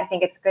reseller, I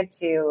think it's good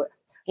to,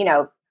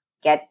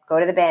 go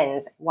to the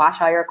bins,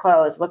 wash all your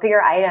clothes, look at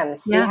your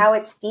items, see how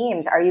it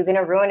steams. Are you going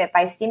to ruin it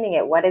by steaming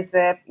it? What is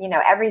the,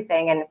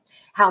 everything, and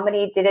how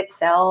many did it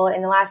sell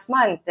in the last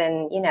month?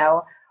 And,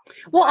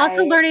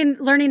 also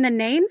learning the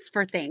names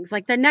for things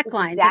like the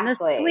necklines and the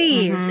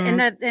sleeves and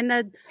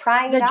the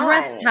trying the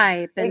dress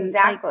type. And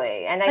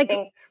exactly. And I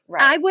think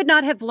I would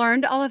not have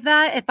learned all of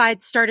that if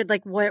I'd started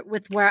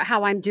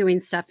how I'm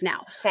doing stuff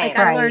now. Same.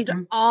 I learned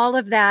all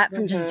of that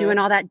from just doing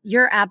all that.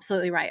 You're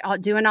absolutely right.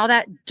 Doing all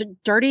that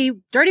dirty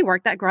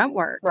work, that grunt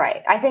work.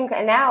 Right. I think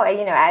now,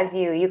 as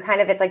you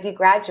kind of, it's like you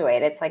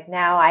graduate. It's like,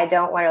 now I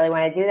don't really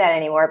want to do that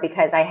anymore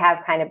because I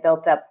have kind of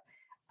built up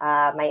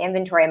my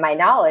inventory and my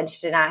knowledge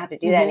to not have to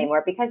do that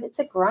anymore, because it's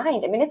a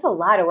grind. I mean, it's a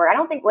lot of work. I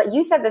don't think what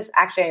you said this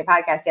actually on your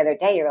podcast the other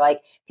day, you were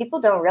like, people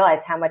don't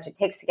realize how much it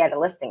takes to get a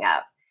listing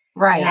up.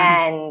 Right.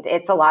 And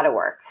it's a lot of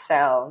work.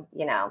 So,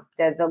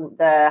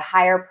 the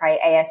higher price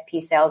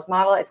ASP sales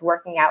model, it's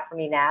working out for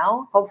me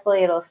now.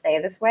 Hopefully it'll stay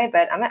this way,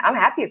 but I'm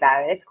happy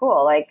about it. It's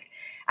cool. Like,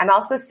 I'm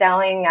also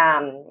selling,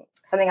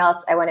 something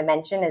else I want to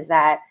mention is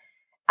that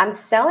I'm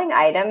selling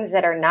items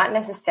that are not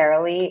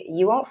necessarily,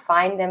 you won't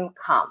find them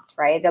comped,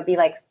 right? They'll be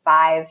like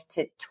 5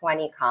 to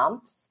 20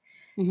 comps.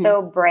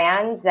 So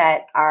brands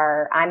that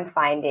I'm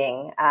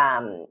finding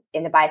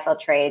in the buy sell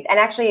trades, and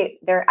actually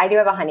I do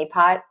have a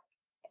honeypot.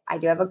 I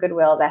do have a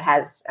Goodwill that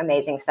has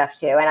amazing stuff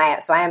too. And I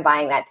am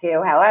buying that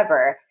too.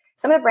 However,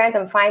 some of the brands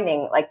I'm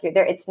finding, like,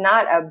 it's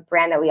not a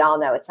brand that we all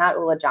know. It's not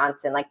Ulla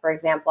Johnson. Like, for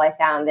example, I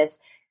found this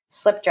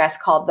slip dress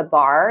called The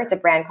Bar. It's a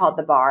brand called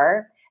The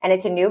Bar. And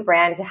it's a new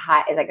brand.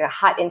 It's like a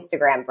hot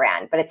Instagram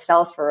brand, but it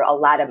sells for a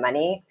lot of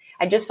money.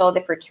 I just sold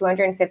it for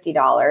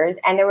 $250,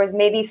 and there was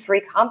maybe 3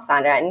 comps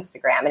on it on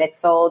Instagram, and it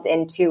sold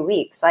in 2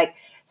 weeks. Like,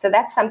 so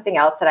that's something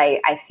else that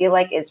I feel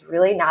like is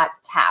really not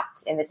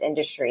tapped in this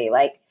industry.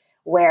 Like,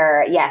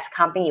 where, yes,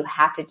 comping, you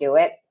have to do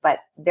it, but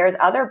there's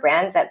other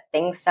brands that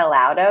things sell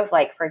out of.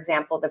 Like, for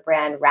example, the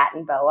brand Rat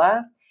and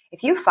Boa.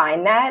 if you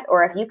find that,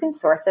 or if you can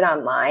source it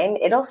online,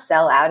 it'll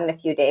sell out in a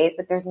few days,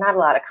 but there's not a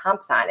lot of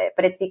comps on it.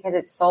 But it's because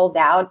it's sold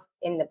out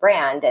in the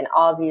brand and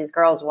all these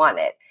girls want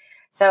it.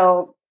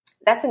 So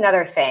that's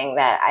another thing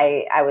that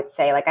I would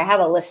say, like, I have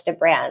a list of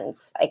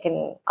brands.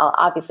 I'll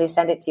obviously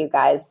send it to you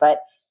guys, but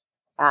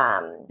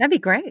that'd be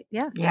great.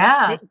 Yeah.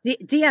 Yeah.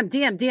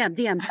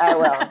 DM. I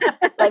will.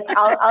 Like,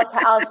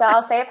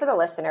 I'll say it for the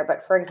listener,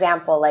 but for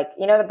example, like,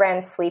 you know, the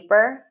brand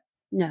Sleeper.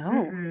 No.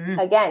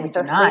 Mm-mm. Again,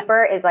 so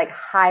Sleeper is like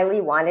highly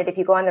wanted. If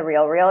you go on the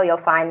RealReal, you'll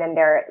find them.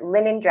 They're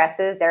linen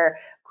dresses. They're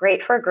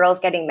great for girls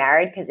getting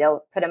married because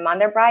they'll put them on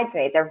their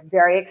bridesmaids. They're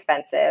very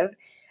expensive.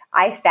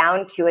 I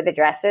found 2 of the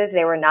dresses.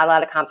 They were not a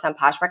lot of comps on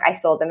Poshmark. I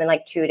sold them in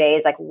like 2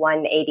 days, like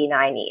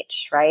 $189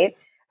 each, right?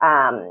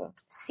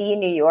 C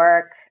New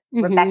York,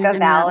 Rebecca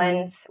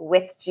Valance,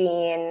 With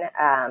Jean,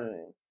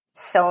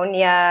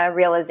 Sonia,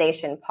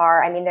 Realization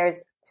Par. I mean,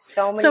 there's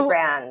so many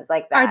brands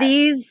like that.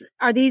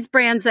 Are these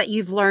brands that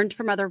you've learned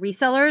from other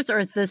resellers, or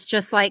is this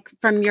just like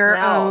from your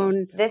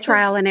own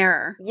trial and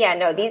error? Yeah,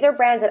 no, these are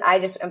brands that I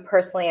just am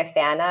personally a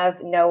fan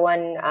of. No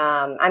one,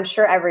 I'm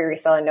sure every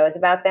reseller knows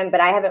about them, but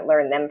I haven't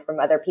learned them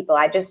from other people.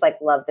 I just like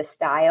love the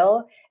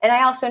style. And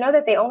I also know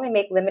that they only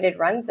make limited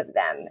runs of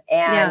them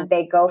and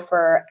they go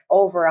for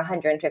over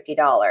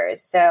 $150.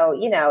 So,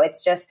 you know,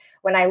 it's just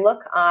when I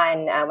look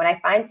on, when I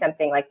find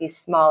something like these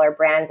smaller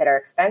brands that are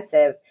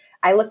expensive,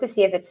 I look to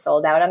see if it's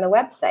sold out on the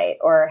website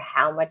or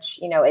how much,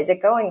 you know, is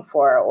it going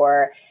for?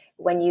 Or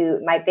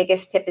my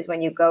biggest tip is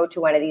when you go to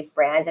one of these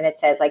brands and it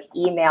says like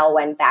email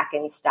when back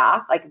in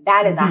stock, like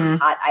that is a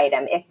hot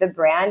item. If the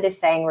brand is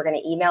saying we're going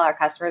to email our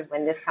customers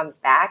when this comes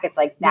back, it's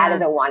like that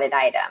is a wanted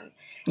item.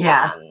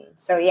 Yeah.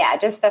 So yeah,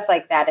 just stuff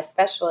like that,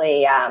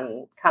 especially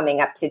coming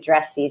up to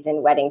dress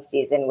season, wedding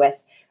season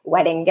with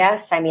wedding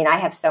guests. I mean, I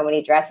have so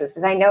many dresses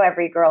because I know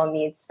every girl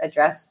needs a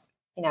dress,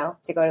 you know,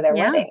 to go to their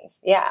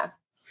weddings. Yeah.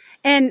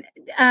 And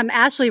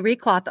Ashley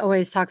Recloth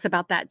always talks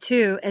about that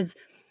too, is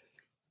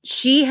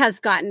she has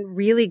gotten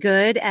really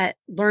good at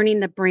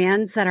learning the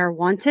brands that are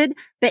wanted,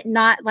 but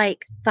not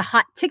like the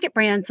hot ticket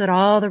brands that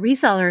all the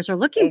resellers are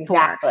looking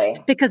for.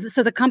 Because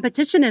so the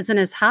competition isn't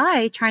as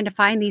high trying to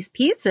find these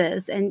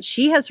pieces. And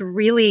she has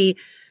really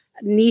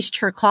niched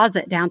her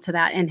closet down to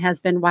that and has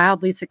been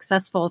wildly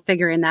successful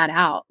figuring that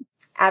out.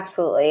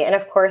 Absolutely. And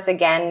of course,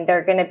 again,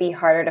 they're going to be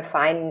harder to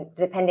find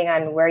depending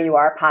on where you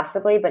are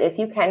possibly. But if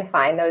you can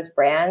find those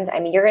brands, I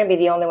mean, you're going to be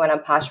the only one on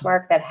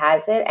Poshmark that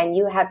has it and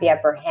you have the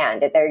upper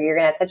hand. You're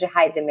going to have such a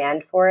high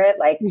demand for it.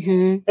 Like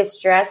this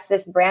dress,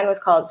 this brand was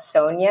called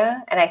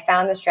Sonia. And I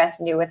found this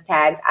dress new with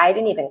tags. I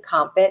didn't even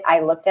comp it.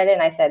 I looked at it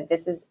and I said,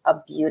 this is a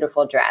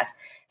beautiful dress.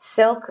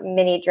 Silk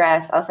mini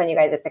dress. I'll send you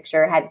guys a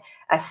picture. It had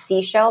a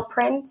seashell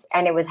print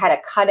and it had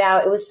a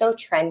cutout. It was so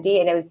trendy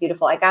and it was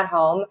beautiful. I got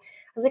home.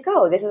 I was like,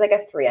 oh, this is like a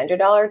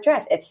 $300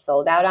 dress. It's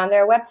sold out on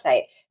their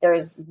website.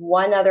 There's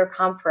one other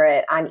comp for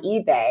it on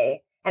eBay,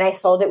 and I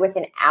sold it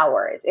within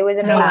hours. It was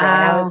amazing. Wow.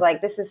 And I was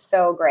like, this is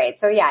so great.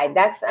 So yeah,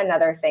 that's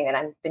another thing that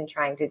I've been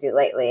trying to do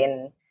lately,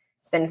 and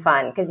it's been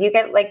fun because you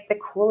get like the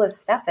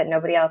coolest stuff that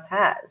nobody else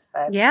has.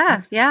 But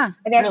yeah.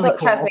 I mean, I still,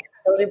 trust me, I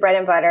still do bread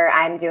and butter.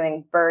 I'm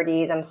doing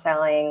birdies. I'm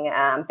selling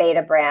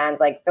Beta brand.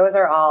 Like those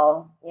are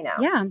all, you know,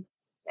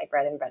 my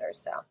bread and butter.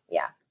 So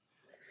yeah.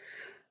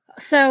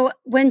 So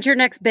when's your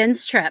next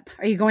Ben's trip?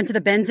 Are you going to the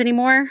Ben's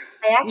anymore?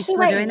 I actually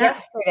went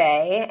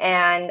yesterday,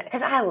 and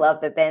because I love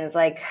the Ben's,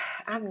 like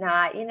I'm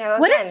not, you know.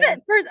 What is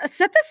it? First,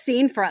 set the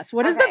scene for us.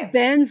 What is the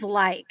Ben's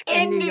like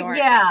in New York?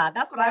 Yeah,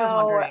 that's what I was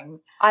wondering.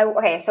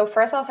 So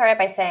first I'll start out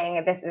by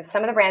saying that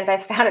some of the brands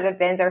I've found at the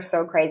Ben's are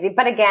so crazy.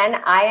 But again,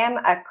 I am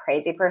a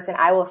crazy person.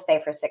 I will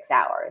stay for 6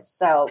 hours.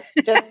 So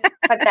just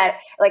put that,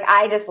 like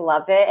I just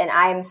love it, and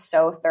I am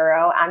so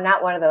thorough. I'm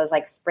not one of those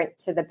like sprint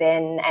to the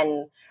bin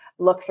and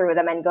look through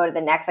them and go to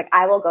the next. Like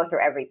I will go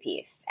through every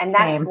piece. And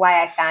that's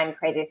why I find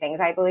crazy things,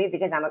 I believe,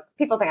 because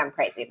people think I'm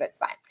crazy, but it's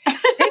fine.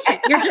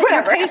 Patient.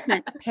 You're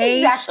patient.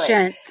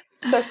 Exactly.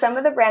 So some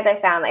of the brands I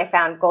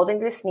found Golden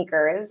Goose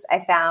sneakers.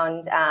 I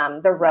found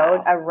a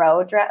row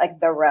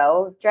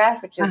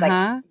dress, which is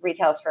like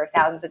retails for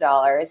thousands of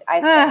dollars.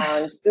 I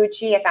found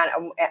Gucci. I found,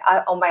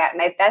 oh my God,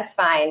 my best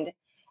find.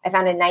 I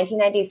found a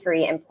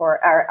 1993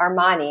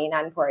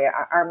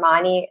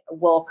 Armani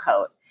wool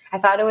coat. I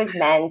thought it was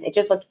men's. It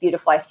just looked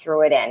beautiful. I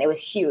threw it in. It was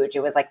huge.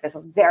 It was like this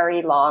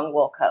very long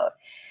wool coat.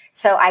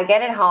 So I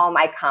get it home.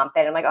 I comp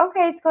it. I'm like,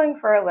 okay, it's going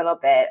for a little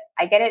bit.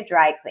 I get it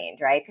dry cleaned,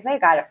 right? Because I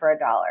got it for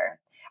 $1.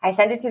 I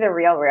sent it to the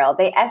RealReal.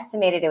 They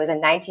estimated it was a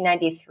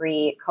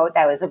 1993 coat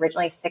that was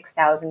originally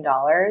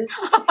 $6,000.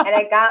 And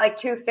I got like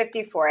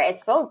 $250 for it. It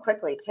sold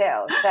quickly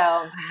too.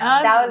 So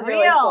that was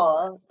really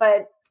cool.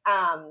 But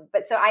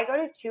so I go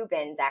to 2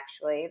 bins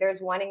actually. There's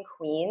one in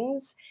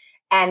Queens.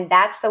 And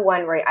that's the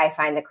one where I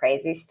find the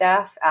crazy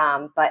stuff.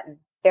 But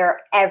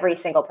every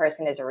single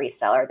person is a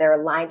reseller. They're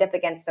lined up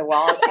against the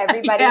wall.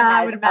 Everybody has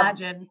I would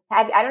imagine.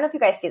 I don't know if you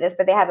guys see this,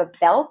 but they have a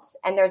belt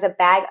and there's a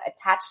bag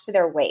attached to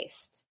their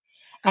waist.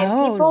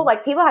 And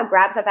people have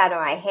grabbed stuff out of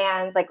my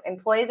hands. Like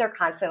employees are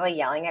constantly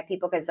yelling at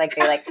people because like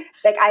they like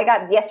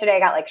yesterday I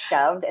got like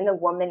shoved, and the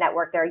woman that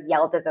worked there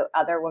yelled at the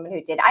other woman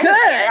who did. I didn't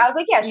care. I was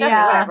like, yeah, shove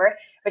her, whatever.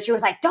 But she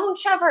was like, don't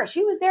shove her.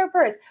 She was there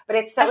first. But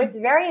it's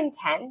very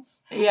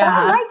intense. Yeah. But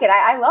I like it.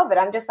 I love it.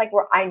 I'm just like,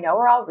 I know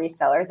we're all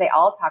resellers. They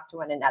all talk to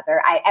one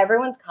another.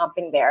 Everyone's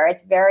comping there.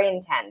 It's very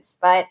intense,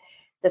 but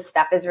the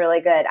stuff is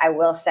really good. I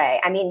will say.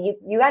 I mean,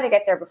 you got to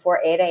get there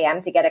before 8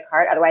 a.m. to get a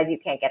cart. Otherwise you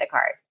can't get a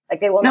cart. Like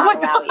they will not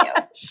allow you.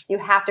 You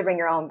have to bring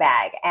your own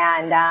bag.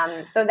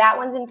 And so that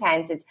one's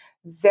intense. It's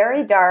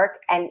very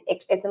dark, and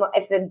it's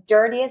the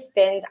dirtiest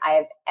bins I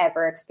have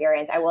ever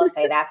experienced. I will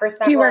say that for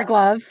some. Do you wear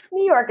gloves?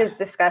 New York is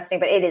disgusting,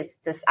 but it is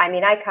just, I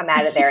mean, I come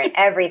out of there and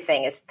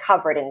everything is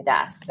covered in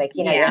dust. Like,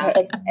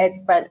 it's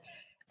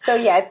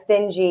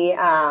dingy.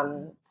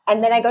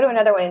 And then I go to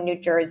another one in New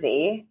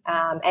Jersey,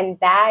 and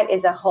that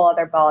is a whole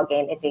other ball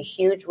game. It's a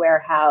huge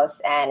warehouse,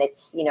 and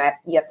it's, you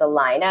have to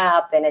line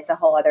up, and it's a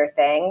whole other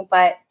thing.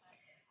 But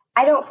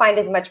I don't find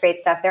as much great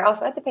stuff there.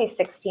 Also, I have to pay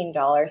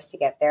 $16 to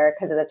get there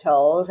because of the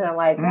tolls, and I'm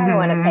like, I don't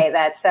want to pay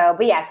that. So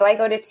I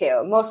go to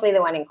two, mostly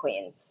the one in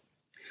Queens.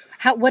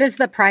 What is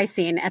the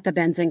pricing at the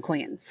bins in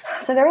Queens?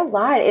 So they're a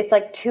lot. It's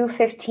like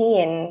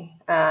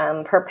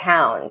 $2.15 per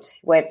pound,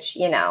 which,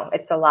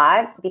 it's a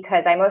lot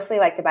because I mostly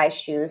like to buy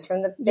shoes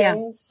from the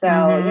bins. So,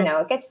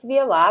 it gets to be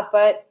a lot,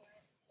 but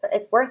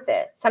it's worth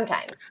it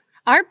sometimes.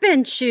 Our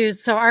bin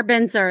shoes, so our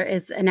bins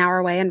is an hour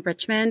away in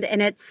Richmond,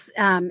 and it's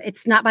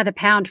not by the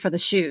pound for the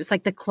shoes.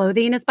 Like the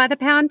clothing is by the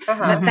pound,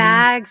 but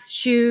bags,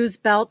 shoes,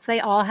 belts,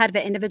 they all have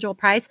an individual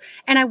price.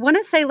 And I want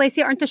to say,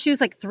 Lacey, aren't the shoes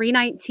like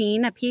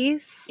 $3.19 a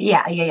piece?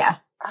 Yeah. Oh,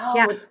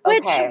 yeah.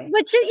 Okay.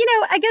 Which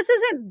I guess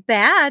isn't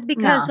bad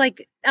because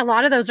like a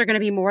lot of those are going to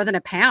be more than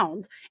a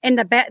pound. And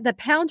the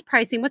pound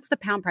pricing, what's the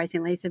pound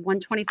pricing, Lacey?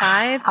 $125?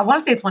 I want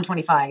to say it's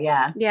 $125.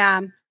 Yeah.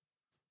 Yeah.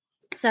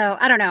 So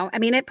I don't know. I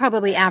mean, it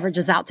probably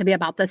averages out to be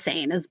about the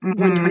same as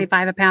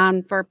 $125 a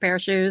pound for a pair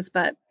of shoes,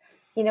 but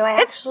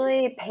I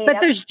actually paid. But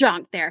there's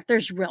junk there.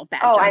 There's real bad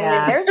junk. I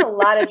mean, there's a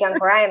lot of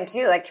junk where I am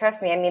too. Like,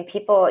 trust me. I mean,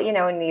 people, in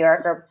New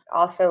York are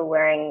also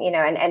wearing,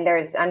 and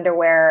there's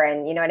underwear,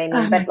 and you know what I mean.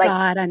 Oh my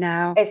God, I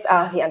know. It's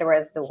the underwear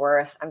is the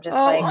worst. I'm just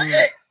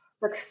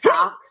like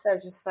socks. I'm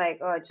just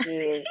like, oh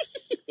geez.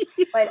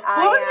 But what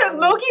was it,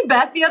 Moki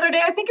Beth the other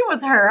day? I think it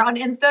was her on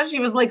Insta. She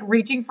was like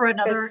reaching for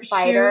another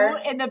shoe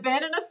in the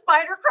bin, and a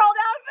spider crawled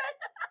out of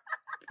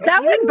it.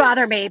 That wouldn't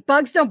bother me.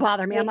 Bugs don't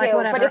bother me. I'm like,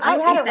 whatever. But if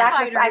you had a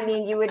rack,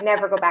 you would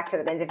never go back to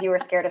the bins if you were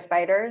scared of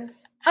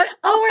spiders.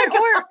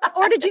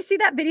 Or did you see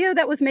that video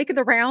that was making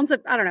the rounds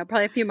of, I don't know,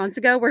 probably a few months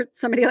ago, where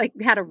somebody like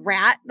had a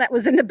rat that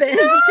was in the bin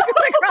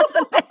across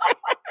the bin?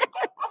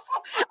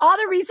 All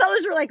the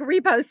resellers were like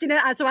reposting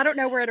it, so I don't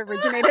know where it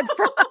originated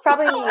from.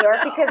 Probably New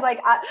York, because I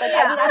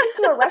went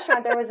to a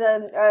restaurant. There was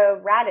a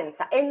rat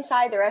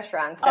inside the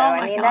restaurant, so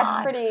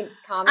that's pretty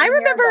common. I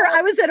remember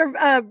I was at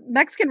a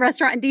Mexican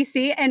restaurant in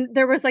DC, and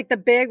there was like the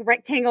big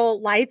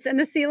rectangle lights in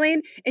the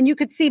ceiling, and you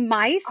could see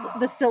mice,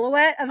 the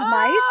silhouette of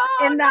mice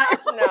in that.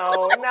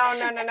 No. Oh my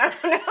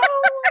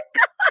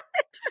God!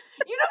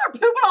 They're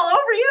pooping all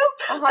over you.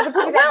 The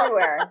poop is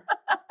everywhere.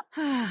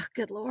 Oh,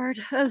 good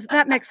Lord.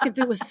 That Mexican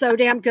food was so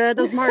damn good.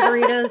 Those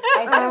margaritas.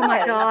 Oh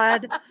my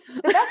God.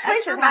 The best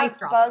places have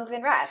bugs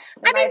and rats.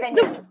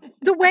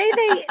 The way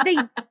they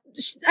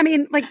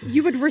like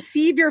you would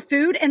receive your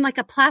food in like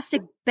a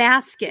plastic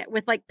basket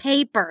with like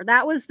paper.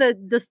 That was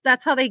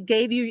that's how they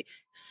gave you.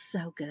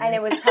 So good. And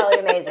it was probably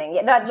amazing.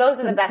 Yeah,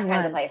 those are the best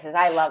kinds of places.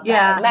 I love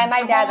that. Yeah.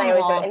 My dad and I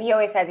always do it, and he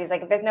always says, he's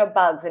like, if there's no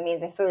bugs, it means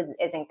the food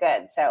isn't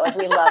good. So like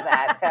we love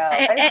that. So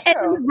but it's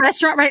true. And the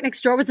restaurant right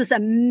next door was this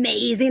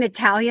amazing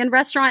Italian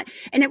restaurant,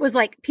 and it was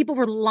like people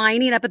were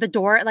lining up at the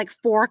door at like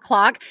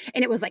 4:00,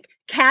 and it was like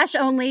cash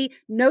only,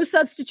 no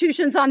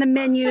substitutions on the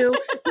menu.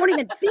 Don't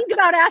even think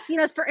about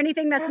asking us for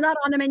anything that's not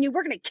on the menu.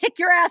 We're gonna kick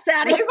your ass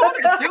out of here. Are you going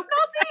to the soup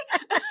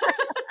Nazi?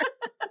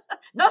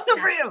 No soup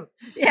for you.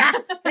 Yeah,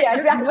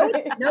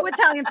 exactly. No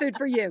Italian food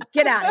for you.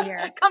 Get out of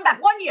here. Come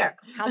back 1 year.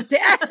 How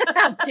dare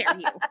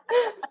you?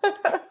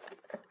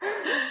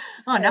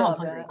 Oh, now I'm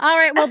hungry. All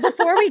right. Well,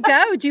 before we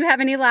go, do you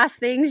have any last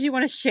things you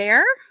want to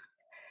share?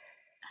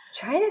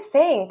 Trying to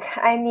think.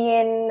 I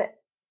mean,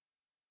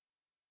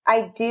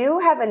 I do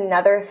have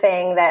another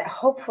thing that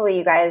hopefully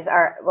you guys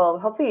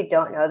hopefully you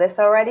don't know this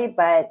already,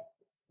 but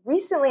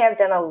recently I've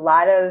done a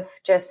lot of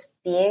just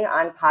being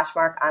on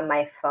Poshmark on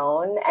my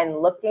phone and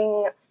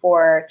looking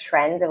for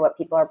trends and what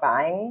people are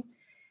buying.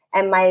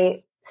 And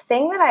my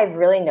thing that I've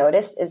really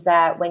noticed is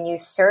that when you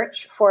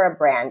search for a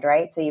brand,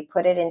 right? So you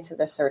put it into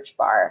the search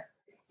bar,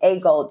 a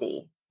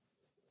Goldie,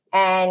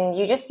 and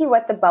you just see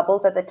what the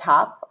bubbles at the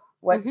top,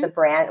 what the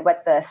brand,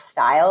 what the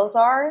styles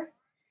are.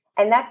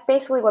 And that's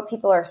basically what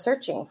people are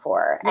searching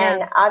for. Yeah.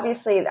 And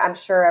obviously, I'm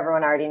sure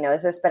everyone already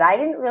knows this, but I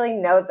didn't really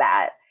know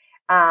that.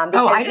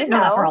 Because, I didn't know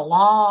that for a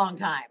long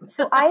time.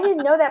 So I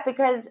didn't know that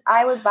because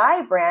I would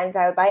buy brands.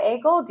 I would buy a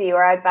Goldie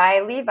or I'd buy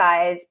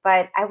Levi's,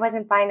 but I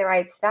wasn't buying the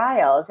right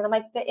styles. And I'm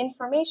like, the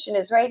information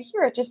is right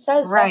here. It just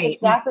says that's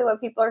exactly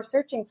what people are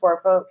searching for.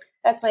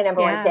 That's my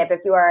number one tip.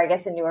 If you are, I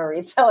guess, a newer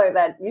reseller,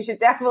 that you should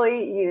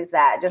definitely use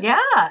that. Just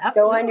absolutely.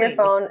 go on your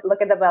phone,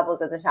 look at the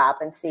bubbles at the top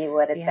and see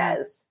what it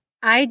says.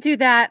 I do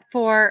that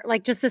for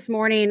like just this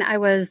morning. I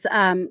was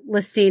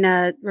listing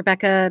a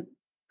Rebecca,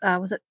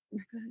 was it?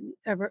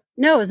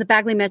 No, it was a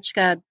Bagley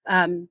Michka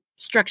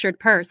structured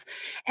purse.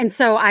 And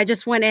so I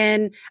just went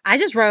in, I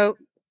just wrote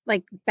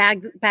like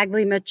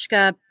Bagley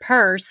Michka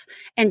purse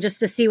and just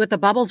to see what the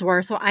bubbles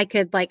were. So I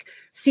could like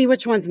see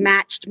which ones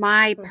matched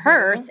my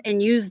purse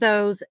and use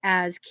those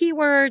as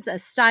keywords,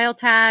 as style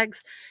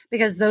tags,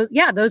 because those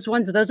are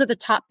the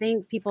top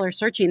things people are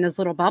searching, those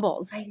little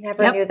bubbles. I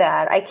never knew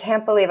that. I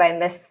can't believe I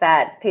missed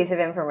that piece of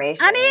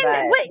information. I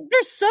mean,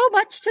 there's so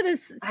much to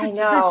this, to this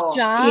job.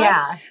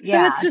 Yeah.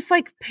 So it's just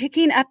like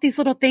picking up these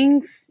little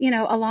things,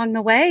 along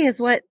the way is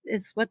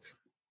what's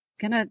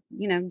gonna,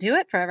 do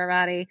it for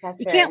everybody.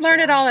 You can't learn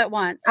it all at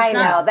once. I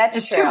know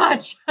that's true. Too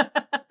much.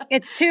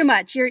 It's too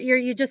much.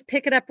 You just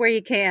pick it up where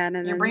you can,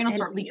 and your brain will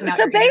start leaking out.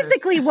 So your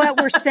basically, ears.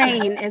 what we're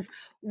saying is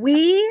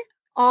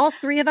all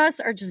three of us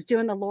are just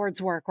doing the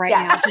Lord's work right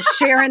now, just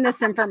sharing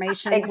this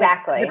information with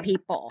the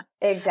people.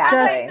 Exactly.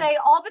 As I say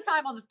all the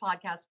time on this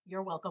podcast,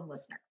 you're welcome,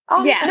 listener.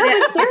 Oh, yeah. No,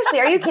 but seriously,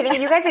 are you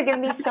kidding? You guys have given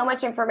me so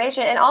much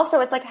information. And also,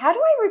 it's like, how do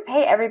I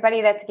repay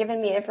everybody that's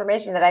given me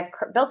information that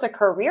I've built a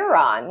career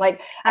on?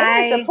 Like,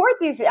 I gotta support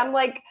these. I'm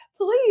like,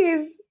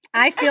 please.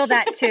 I feel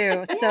that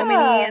too. So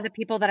many of the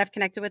people that I've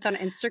connected with on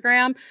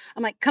Instagram,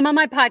 I'm like, come on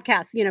my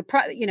podcast,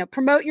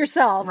 promote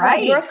yourself.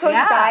 Right. North Coast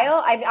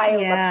Style. I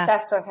am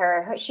obsessed with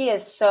her. She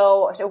is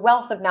so a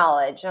wealth of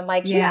knowledge. I'm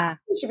like, you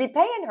should be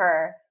paying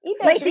her.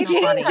 Lacey, did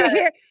you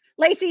hear?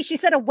 Lacey, she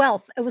said a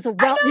wealth. It was a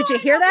wealth. Did you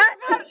hear that?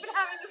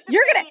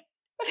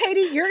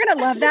 Katie, you're going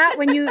to love that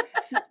when your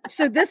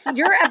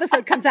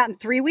episode comes out in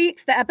 3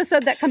 weeks. The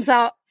episode that comes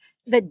out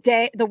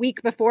the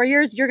week before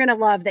yours, you're going to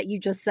love that you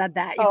just said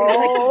that. You're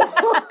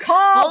gonna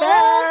call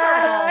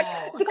back.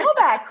 It's a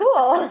callback.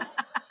 Cool.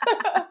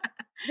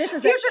 This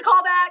is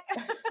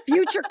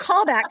future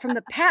callback from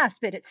the past,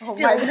 but it's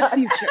still in the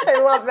future.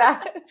 I love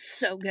that.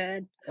 So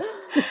good.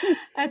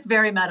 That's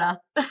very meta.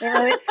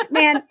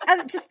 Man,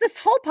 just this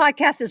whole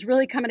podcast is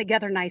really coming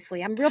together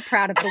nicely. I'm real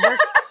proud of the work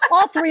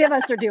all three of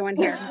us are doing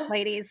here,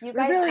 ladies. You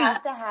guys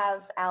have to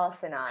have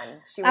Allison on.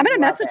 I'm going to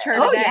message her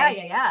today. Oh,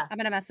 yeah. I'm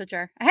going to message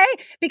her. Hey,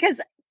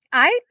 because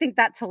I think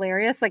that's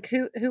hilarious. Like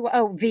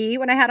V,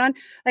 when I had on,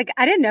 like,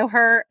 I didn't know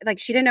her. Like,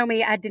 she didn't know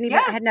me. I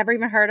had never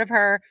even heard of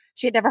her.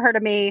 She had never heard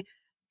of me.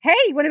 Hey,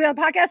 you want to be on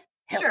the podcast?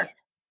 Sure.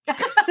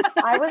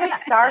 I was like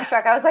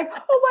starstruck. I was like,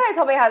 oh my, I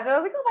told my husband, I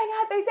was like, oh my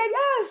God, they said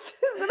yes.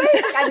 This is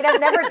amazing. I mean, I've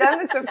never done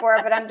this before,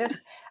 but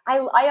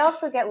I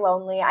also get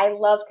lonely. I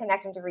love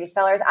connecting to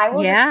resellers. I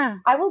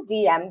will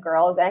DM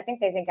girls and I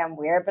think they think I'm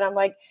weird, but I'm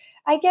like,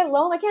 I get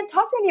lonely. I can't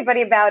talk to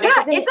anybody about it.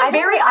 Yeah, it's a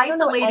very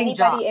isolating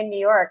job. Anybody in New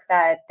York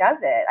that does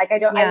it. Like I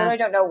literally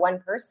don't know one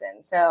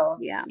person. So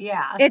yeah.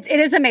 It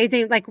is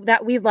amazing. Like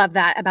that. We love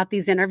that about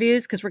these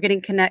interviews because we're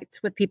getting connect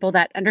with people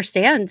that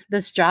understand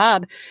this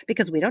job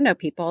because we don't know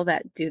people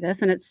that do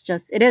this. And it's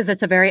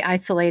a very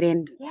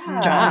isolating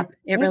job.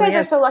 You guys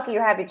are so lucky you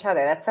have each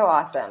other. That's so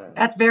awesome.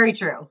 That's very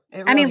true.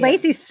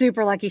 Lacey's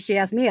super lucky she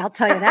has me. I'll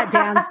tell you that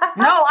down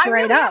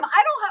straight up.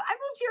 I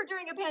moved here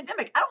during a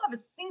pandemic. I don't have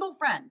a single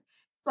friend.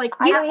 Like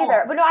I don't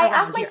either. But no, I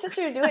asked my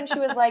sister to do it and she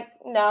was like,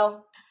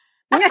 no.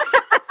 I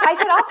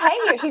said, I'll pay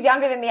you. She's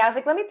younger than me. I was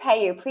like, let me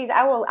pay you. Please.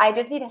 I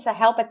just need some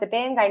help at the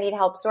bins. I need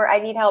help I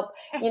need help,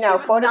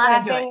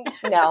 photographing.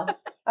 No,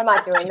 I'm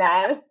not doing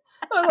that.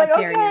 I was like,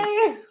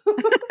 okay.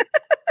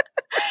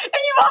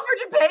 And you offered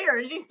to pay her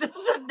and she still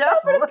said no. I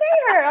offered to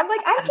pay her. I'm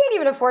like, I can't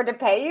even afford to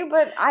pay you,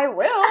 but I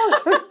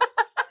will.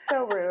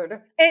 So rude.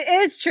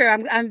 It is true.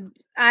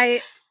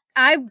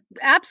 I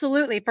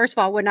absolutely, first of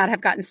all, would not have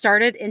gotten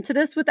started into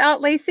this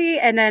without Lacey.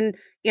 And then,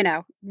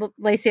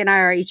 Lacey and I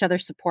are each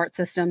other's support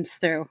systems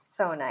through.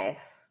 So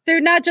nice.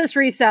 Through not just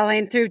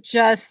reselling, through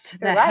just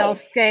the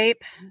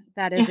hellscape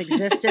that is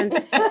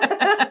existence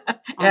on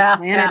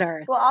planet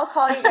Earth. Well, I'll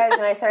call you guys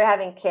when I start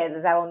having kids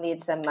as I will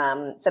need some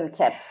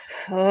tips.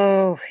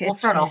 Oh, we'll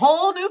start a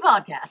whole new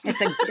podcast.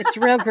 It's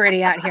real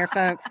gritty out here,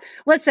 folks.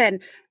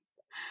 Listen,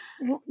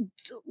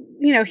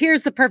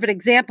 here's the perfect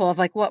example of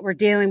like what we're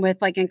dealing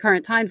with, like in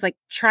current times, like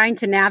trying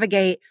to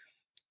navigate,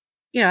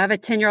 I have a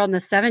 10-year-old and a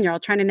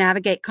 7-year-old trying to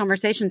navigate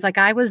conversations. Like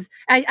I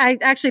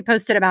actually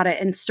posted about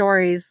it in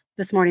stories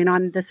this morning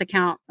on this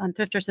account on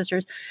Thrifter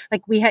Sisters.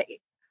 Like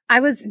I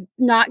was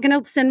not going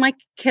to send my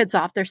kids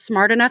off. They're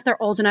smart enough.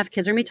 They're old enough.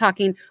 Kids are going to be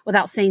talking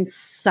without saying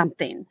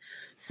something.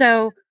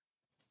 So,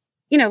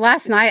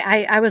 last night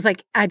I was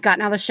like, I'd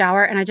gotten out of the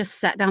shower and I just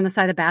sat down the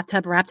side of the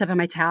bathtub, wrapped up in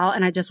my towel.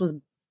 And I just was,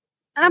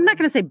 I'm not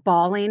going to say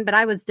bawling, but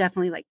I was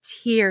definitely like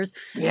tears.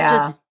 Yeah.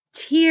 Just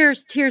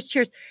tears.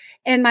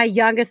 And my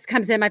youngest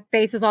comes in, my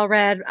face is all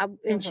red.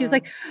 And she was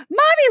like,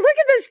 Mommy, look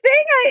at this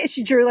thing.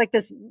 She drew like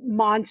this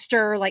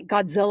monster, like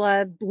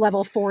Godzilla,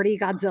 level 40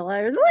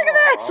 Godzilla. Look at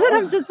this. And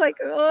I'm just like,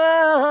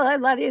 oh, I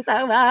love you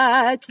so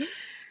much.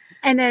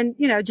 And then,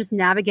 just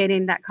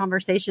navigating that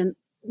conversation,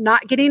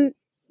 not getting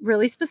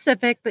really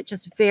specific, but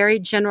just very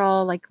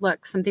general. Like,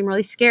 look, something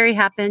really scary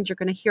happened. You're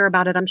going to hear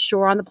about it, I'm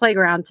sure, on the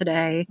playground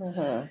today.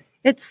 Mm-hmm.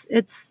 It's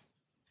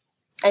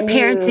and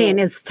parenting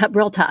is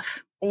real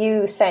tough.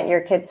 You sent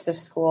your kids to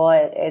school.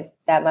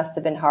 That must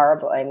have been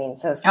horrible. I mean,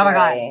 so scary. Oh my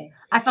God.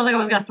 I felt like I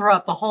was going to throw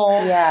up the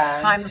whole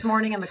time this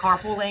morning in the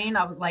carpool lane.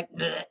 I was like,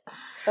 bleh.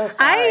 So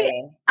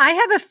sorry. I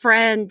have a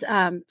friend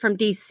from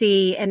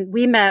DC, and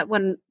we met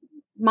when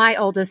my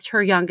oldest,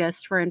 her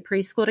youngest, were in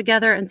preschool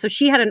together. And so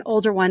she had an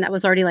older one that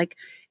was already like,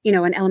 in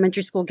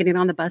elementary school, getting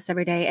on the bus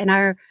every day. And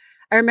I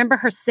remember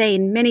her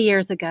saying many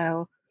years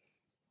ago,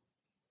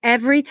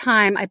 every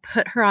time I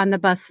put her on the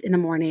bus in the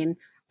morning,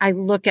 I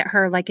look at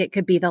her like it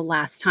could be the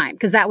last time,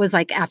 because that was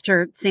like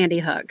after Sandy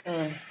Hook.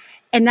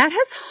 And that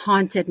has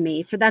haunted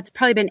me that's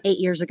probably been 8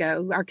 years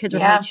ago. Our kids were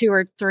like 2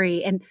 or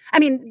 3. And I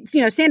mean,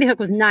 Sandy Hook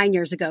was 9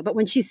 years ago, but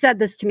when she said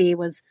this to me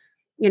was,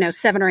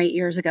 7 or 8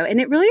 years ago.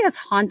 And it really has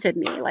haunted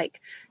me. Like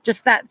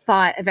just that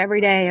thought of every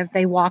day if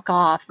they walk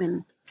off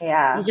and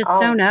you just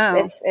don't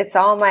know. It's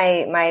all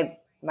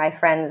my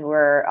friends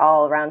were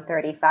all around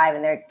 35,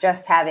 and they're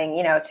just having,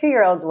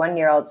 2-year-olds,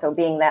 1-year-olds. So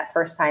being that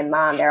first time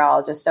mom, they're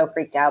all just so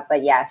freaked out.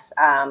 But yes,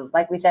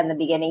 like we said in the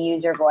beginning,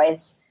 use your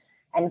voice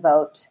and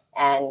vote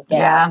and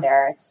get out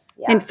there.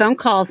 And phone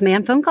calls,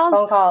 man, phone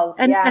calls.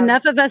 And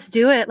enough of us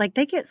do it. Like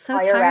they get so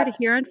tired of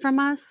hearing from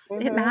us.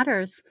 Mm-hmm. It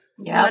matters.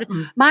 Yeah.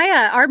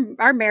 My,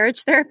 our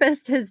marriage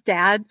therapist, his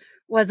dad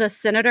was a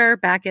senator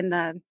back in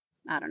the,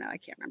 I don't know, I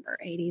can't remember,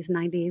 80s,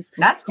 90s.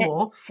 That's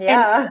cool.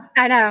 And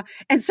I know.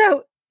 And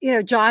so,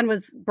 John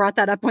brought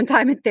that up one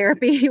time in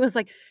therapy. He was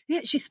like, yeah,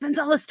 she spends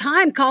all this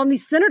time calling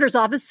these senators'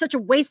 office. Such a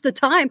waste of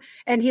time.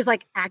 And he's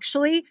like,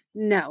 actually,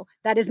 no,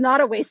 that is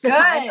not a waste of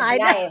time.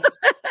 Nice.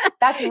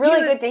 That's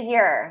really good to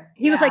hear.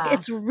 He was like,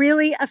 it's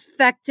really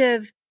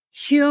effective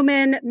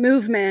human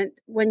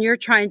movement when you're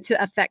trying to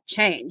affect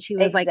change. He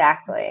was like,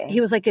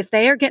 if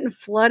they are getting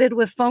flooded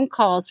with phone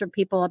calls from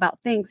people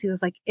about things, he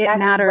was like, it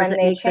matters. It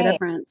makes a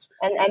difference.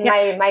 And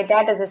my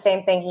dad does the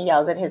same thing. He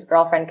yells at his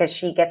girlfriend because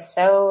she gets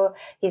so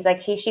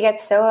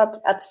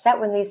upset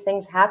when these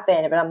things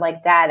happen. But I'm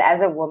like, Dad,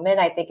 as a woman,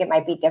 I think it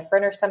might be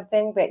different or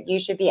something, but you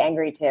should be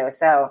angry too.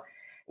 So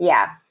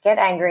yeah, get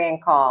angry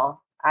and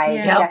call. I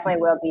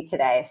definitely will be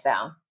today.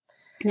 So.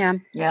 Yeah.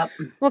 Yep.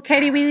 Well,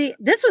 Katie,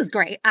 this was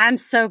great. I'm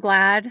so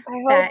glad.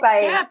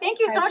 Thank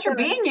you so much for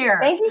being here.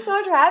 Thank you so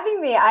much for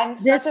having me. I'm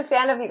such a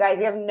fan of you guys.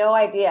 You have no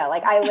idea.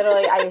 Like I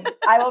literally,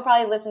 I will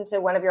probably listen to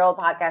one of your old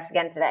podcasts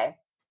again today.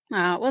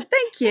 Oh, well,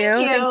 thank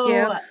you. Thank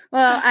you.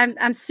 Well,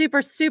 I'm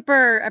super,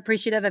 super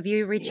appreciative of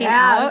you reaching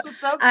out. This was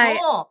so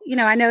cool.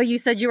 I know you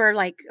said you were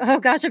like, oh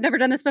gosh, I've never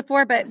done this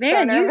before, but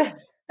man,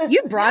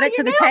 you brought it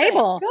to the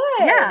table.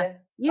 Good. Yeah.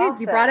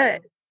 You brought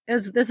it.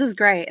 This is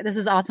great. This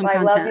is awesome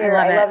content.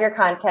 I love your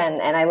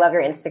content, and I love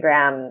your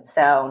Instagram.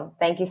 So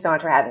thank you so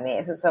much for having me.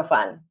 This was so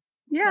fun.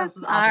 Yeah. This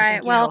was awesome. All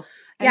right. Well,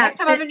 next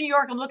time I'm in New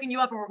York, I'm looking you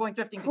up and we're going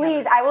thrifting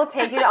Please, together. I will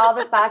take you to all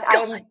the spots. I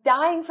am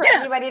dying for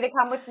anybody to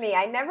come with me.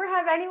 I never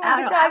have anyone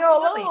to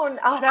go alone.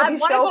 Oh, that'd be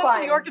so fun. I want to go to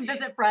New York and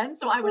visit friends,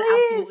 so I would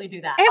absolutely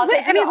do that. I'll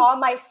take you to all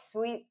my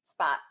sweet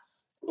spots.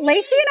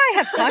 Lacey and I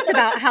have talked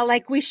about how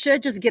we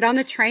should just get on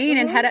the train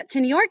and head up to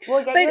New York.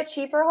 We'll get you a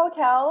cheaper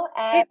hotel,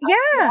 and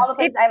all the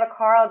places. I have a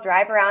car. I'll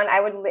drive around.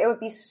 It would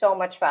be so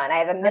much fun. I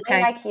have a million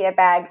IKEA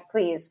bags.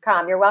 Please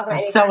come. You're welcome.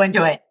 I'm so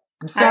into it.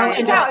 I'm so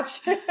into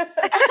it.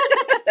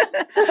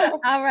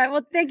 All right.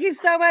 Well, thank you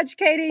so much,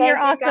 Katie. You're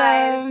awesome.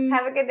 Guys.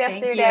 Have a good rest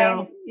of your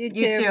day. You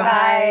too.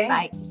 Bye.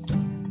 Bye.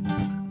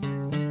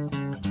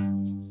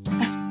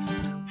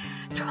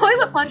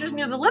 Toilet plungers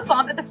near the lip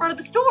balm at the front of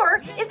the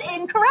store is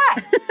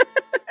incorrect.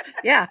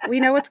 Yeah, we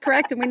know what's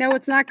correct and we know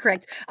what's not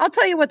correct. I'll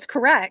tell you what's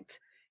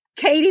correct.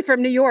 Katie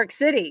from New York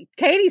City.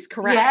 Katie's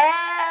correct.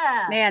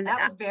 Yeah. Man,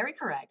 that was very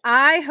correct.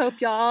 I hope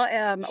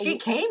y'all... she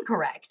came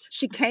correct.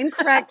 She came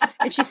correct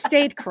and she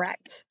stayed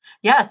correct.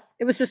 Yes.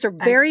 It was just a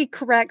very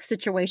correct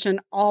situation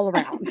all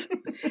around.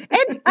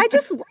 And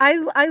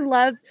I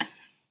love...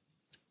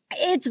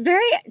 It's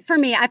for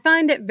me, I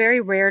find it very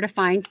rare to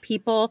find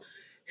people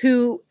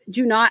who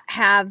do not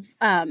have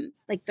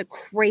the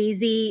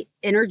crazy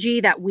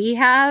energy that we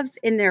have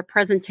in their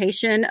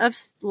presentation of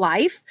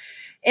life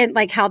and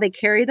how they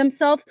carry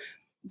themselves,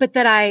 but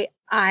that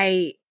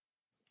I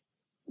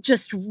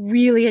just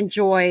really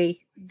enjoy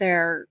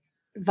their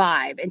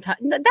vibe. And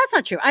that's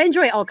not true. I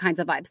enjoy all kinds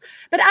of vibes,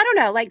 but I don't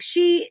know.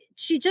 She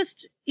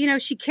just,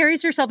 she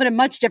carries herself in a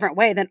much different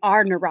way than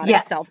our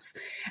neurotic selves.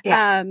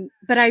 Yeah.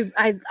 But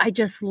I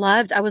just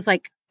loved, I was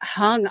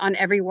hung on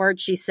every word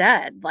she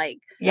said. I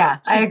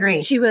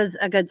agree. She was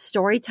a good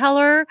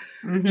storyteller.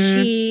 Mm-hmm.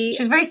 She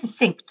was very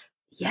succinct.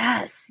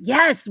 Yes.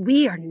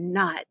 We are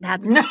not.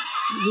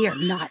 We are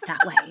not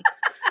that way.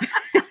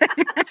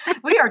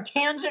 We are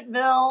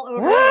Tangentville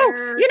over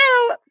here.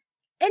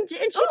 And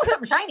she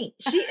something shiny.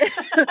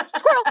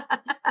 Squirrel.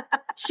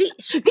 She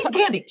piece of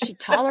candy. She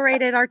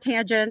tolerated our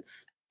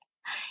tangents.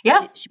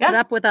 Yes. She put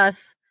up with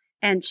us.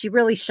 And she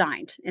really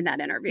shined in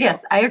that interview.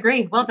 Yes, I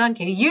agree. Well done,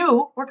 Katie.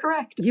 You were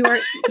correct. You're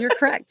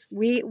correct.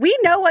 We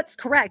know what's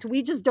correct.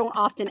 We just don't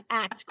often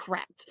act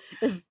correct.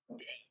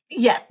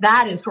 Yes,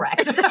 that is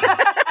correct.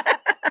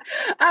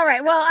 All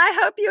right. Well, I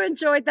hope you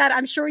enjoyed that.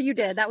 I'm sure you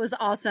did. That was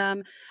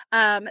awesome.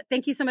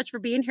 Thank you so much for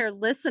being here,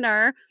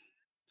 listener.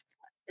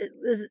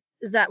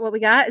 Is that what we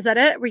got? Is that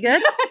it? We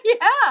good?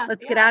 Yeah.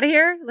 Let's get out of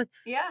here.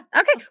 Yeah.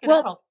 Okay. Let's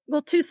skedaddle.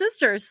 Well, two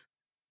sisters.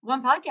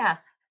 One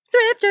podcast.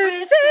 Thrifter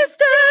sisters.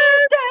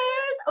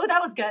 Oh, that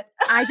was good.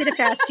 I did it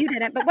fast. You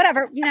didn't, but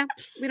whatever. We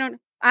don't.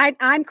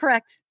 I'm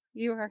correct.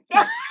 You are.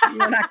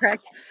 You're not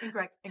correct.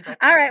 Incorrect.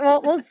 All right.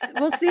 Well,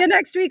 we'll see you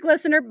next week,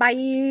 listener.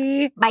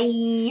 Bye.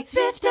 Bye.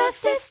 Thrifter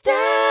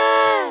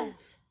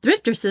Sisters.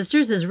 Thrifter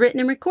Sisters is written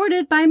and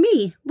recorded by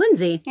me,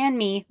 Lindsay. And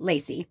me,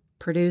 Lacey.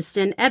 Produced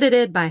and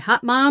edited by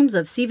Hot Moms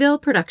of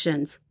Seaville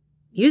Productions.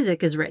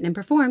 Music is written and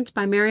performed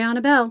by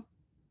Mariana Bell.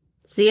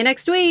 See you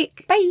next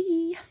week.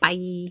 Bye.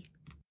 Bye.